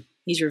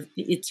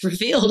 it's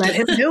revealed. Let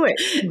Him do it.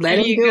 Let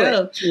Him do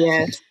it.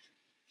 Yes.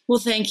 Well,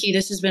 thank you.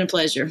 This has been a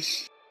pleasure.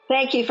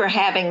 Thank you for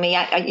having me.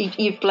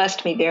 You've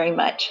blessed me very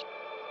much.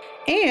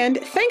 And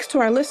thanks to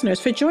our listeners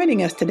for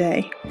joining us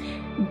today.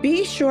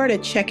 Be sure to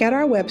check out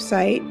our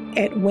website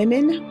at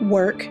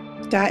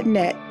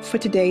womenwork.net for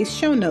today's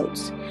show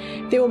notes.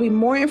 There will be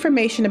more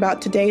information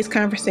about today's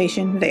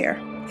conversation there.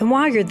 And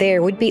while you're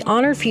there, we'd be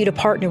honored for you to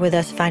partner with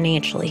us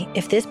financially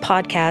if this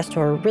podcast,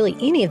 or really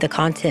any of the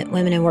content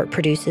Women in Work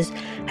produces,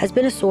 has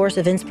been a source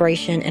of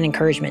inspiration and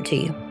encouragement to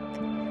you.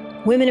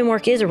 Women in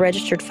Work is a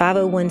registered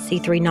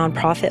 501c3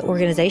 nonprofit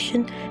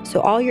organization,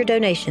 so all your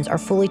donations are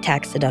fully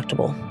tax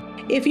deductible.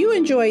 If you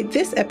enjoyed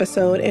this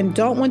episode and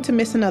don't want to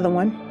miss another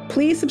one,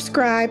 please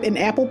subscribe in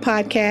Apple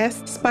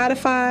Podcasts,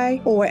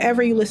 Spotify, or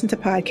wherever you listen to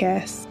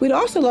podcasts. We'd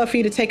also love for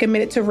you to take a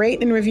minute to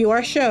rate and review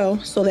our show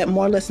so that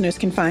more listeners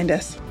can find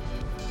us.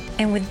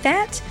 And with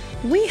that,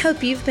 we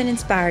hope you've been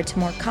inspired to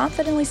more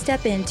confidently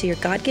step into your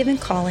God-given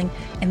calling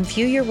and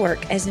view your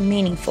work as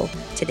meaningful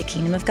to the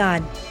kingdom of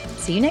God.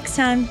 See you next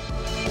time.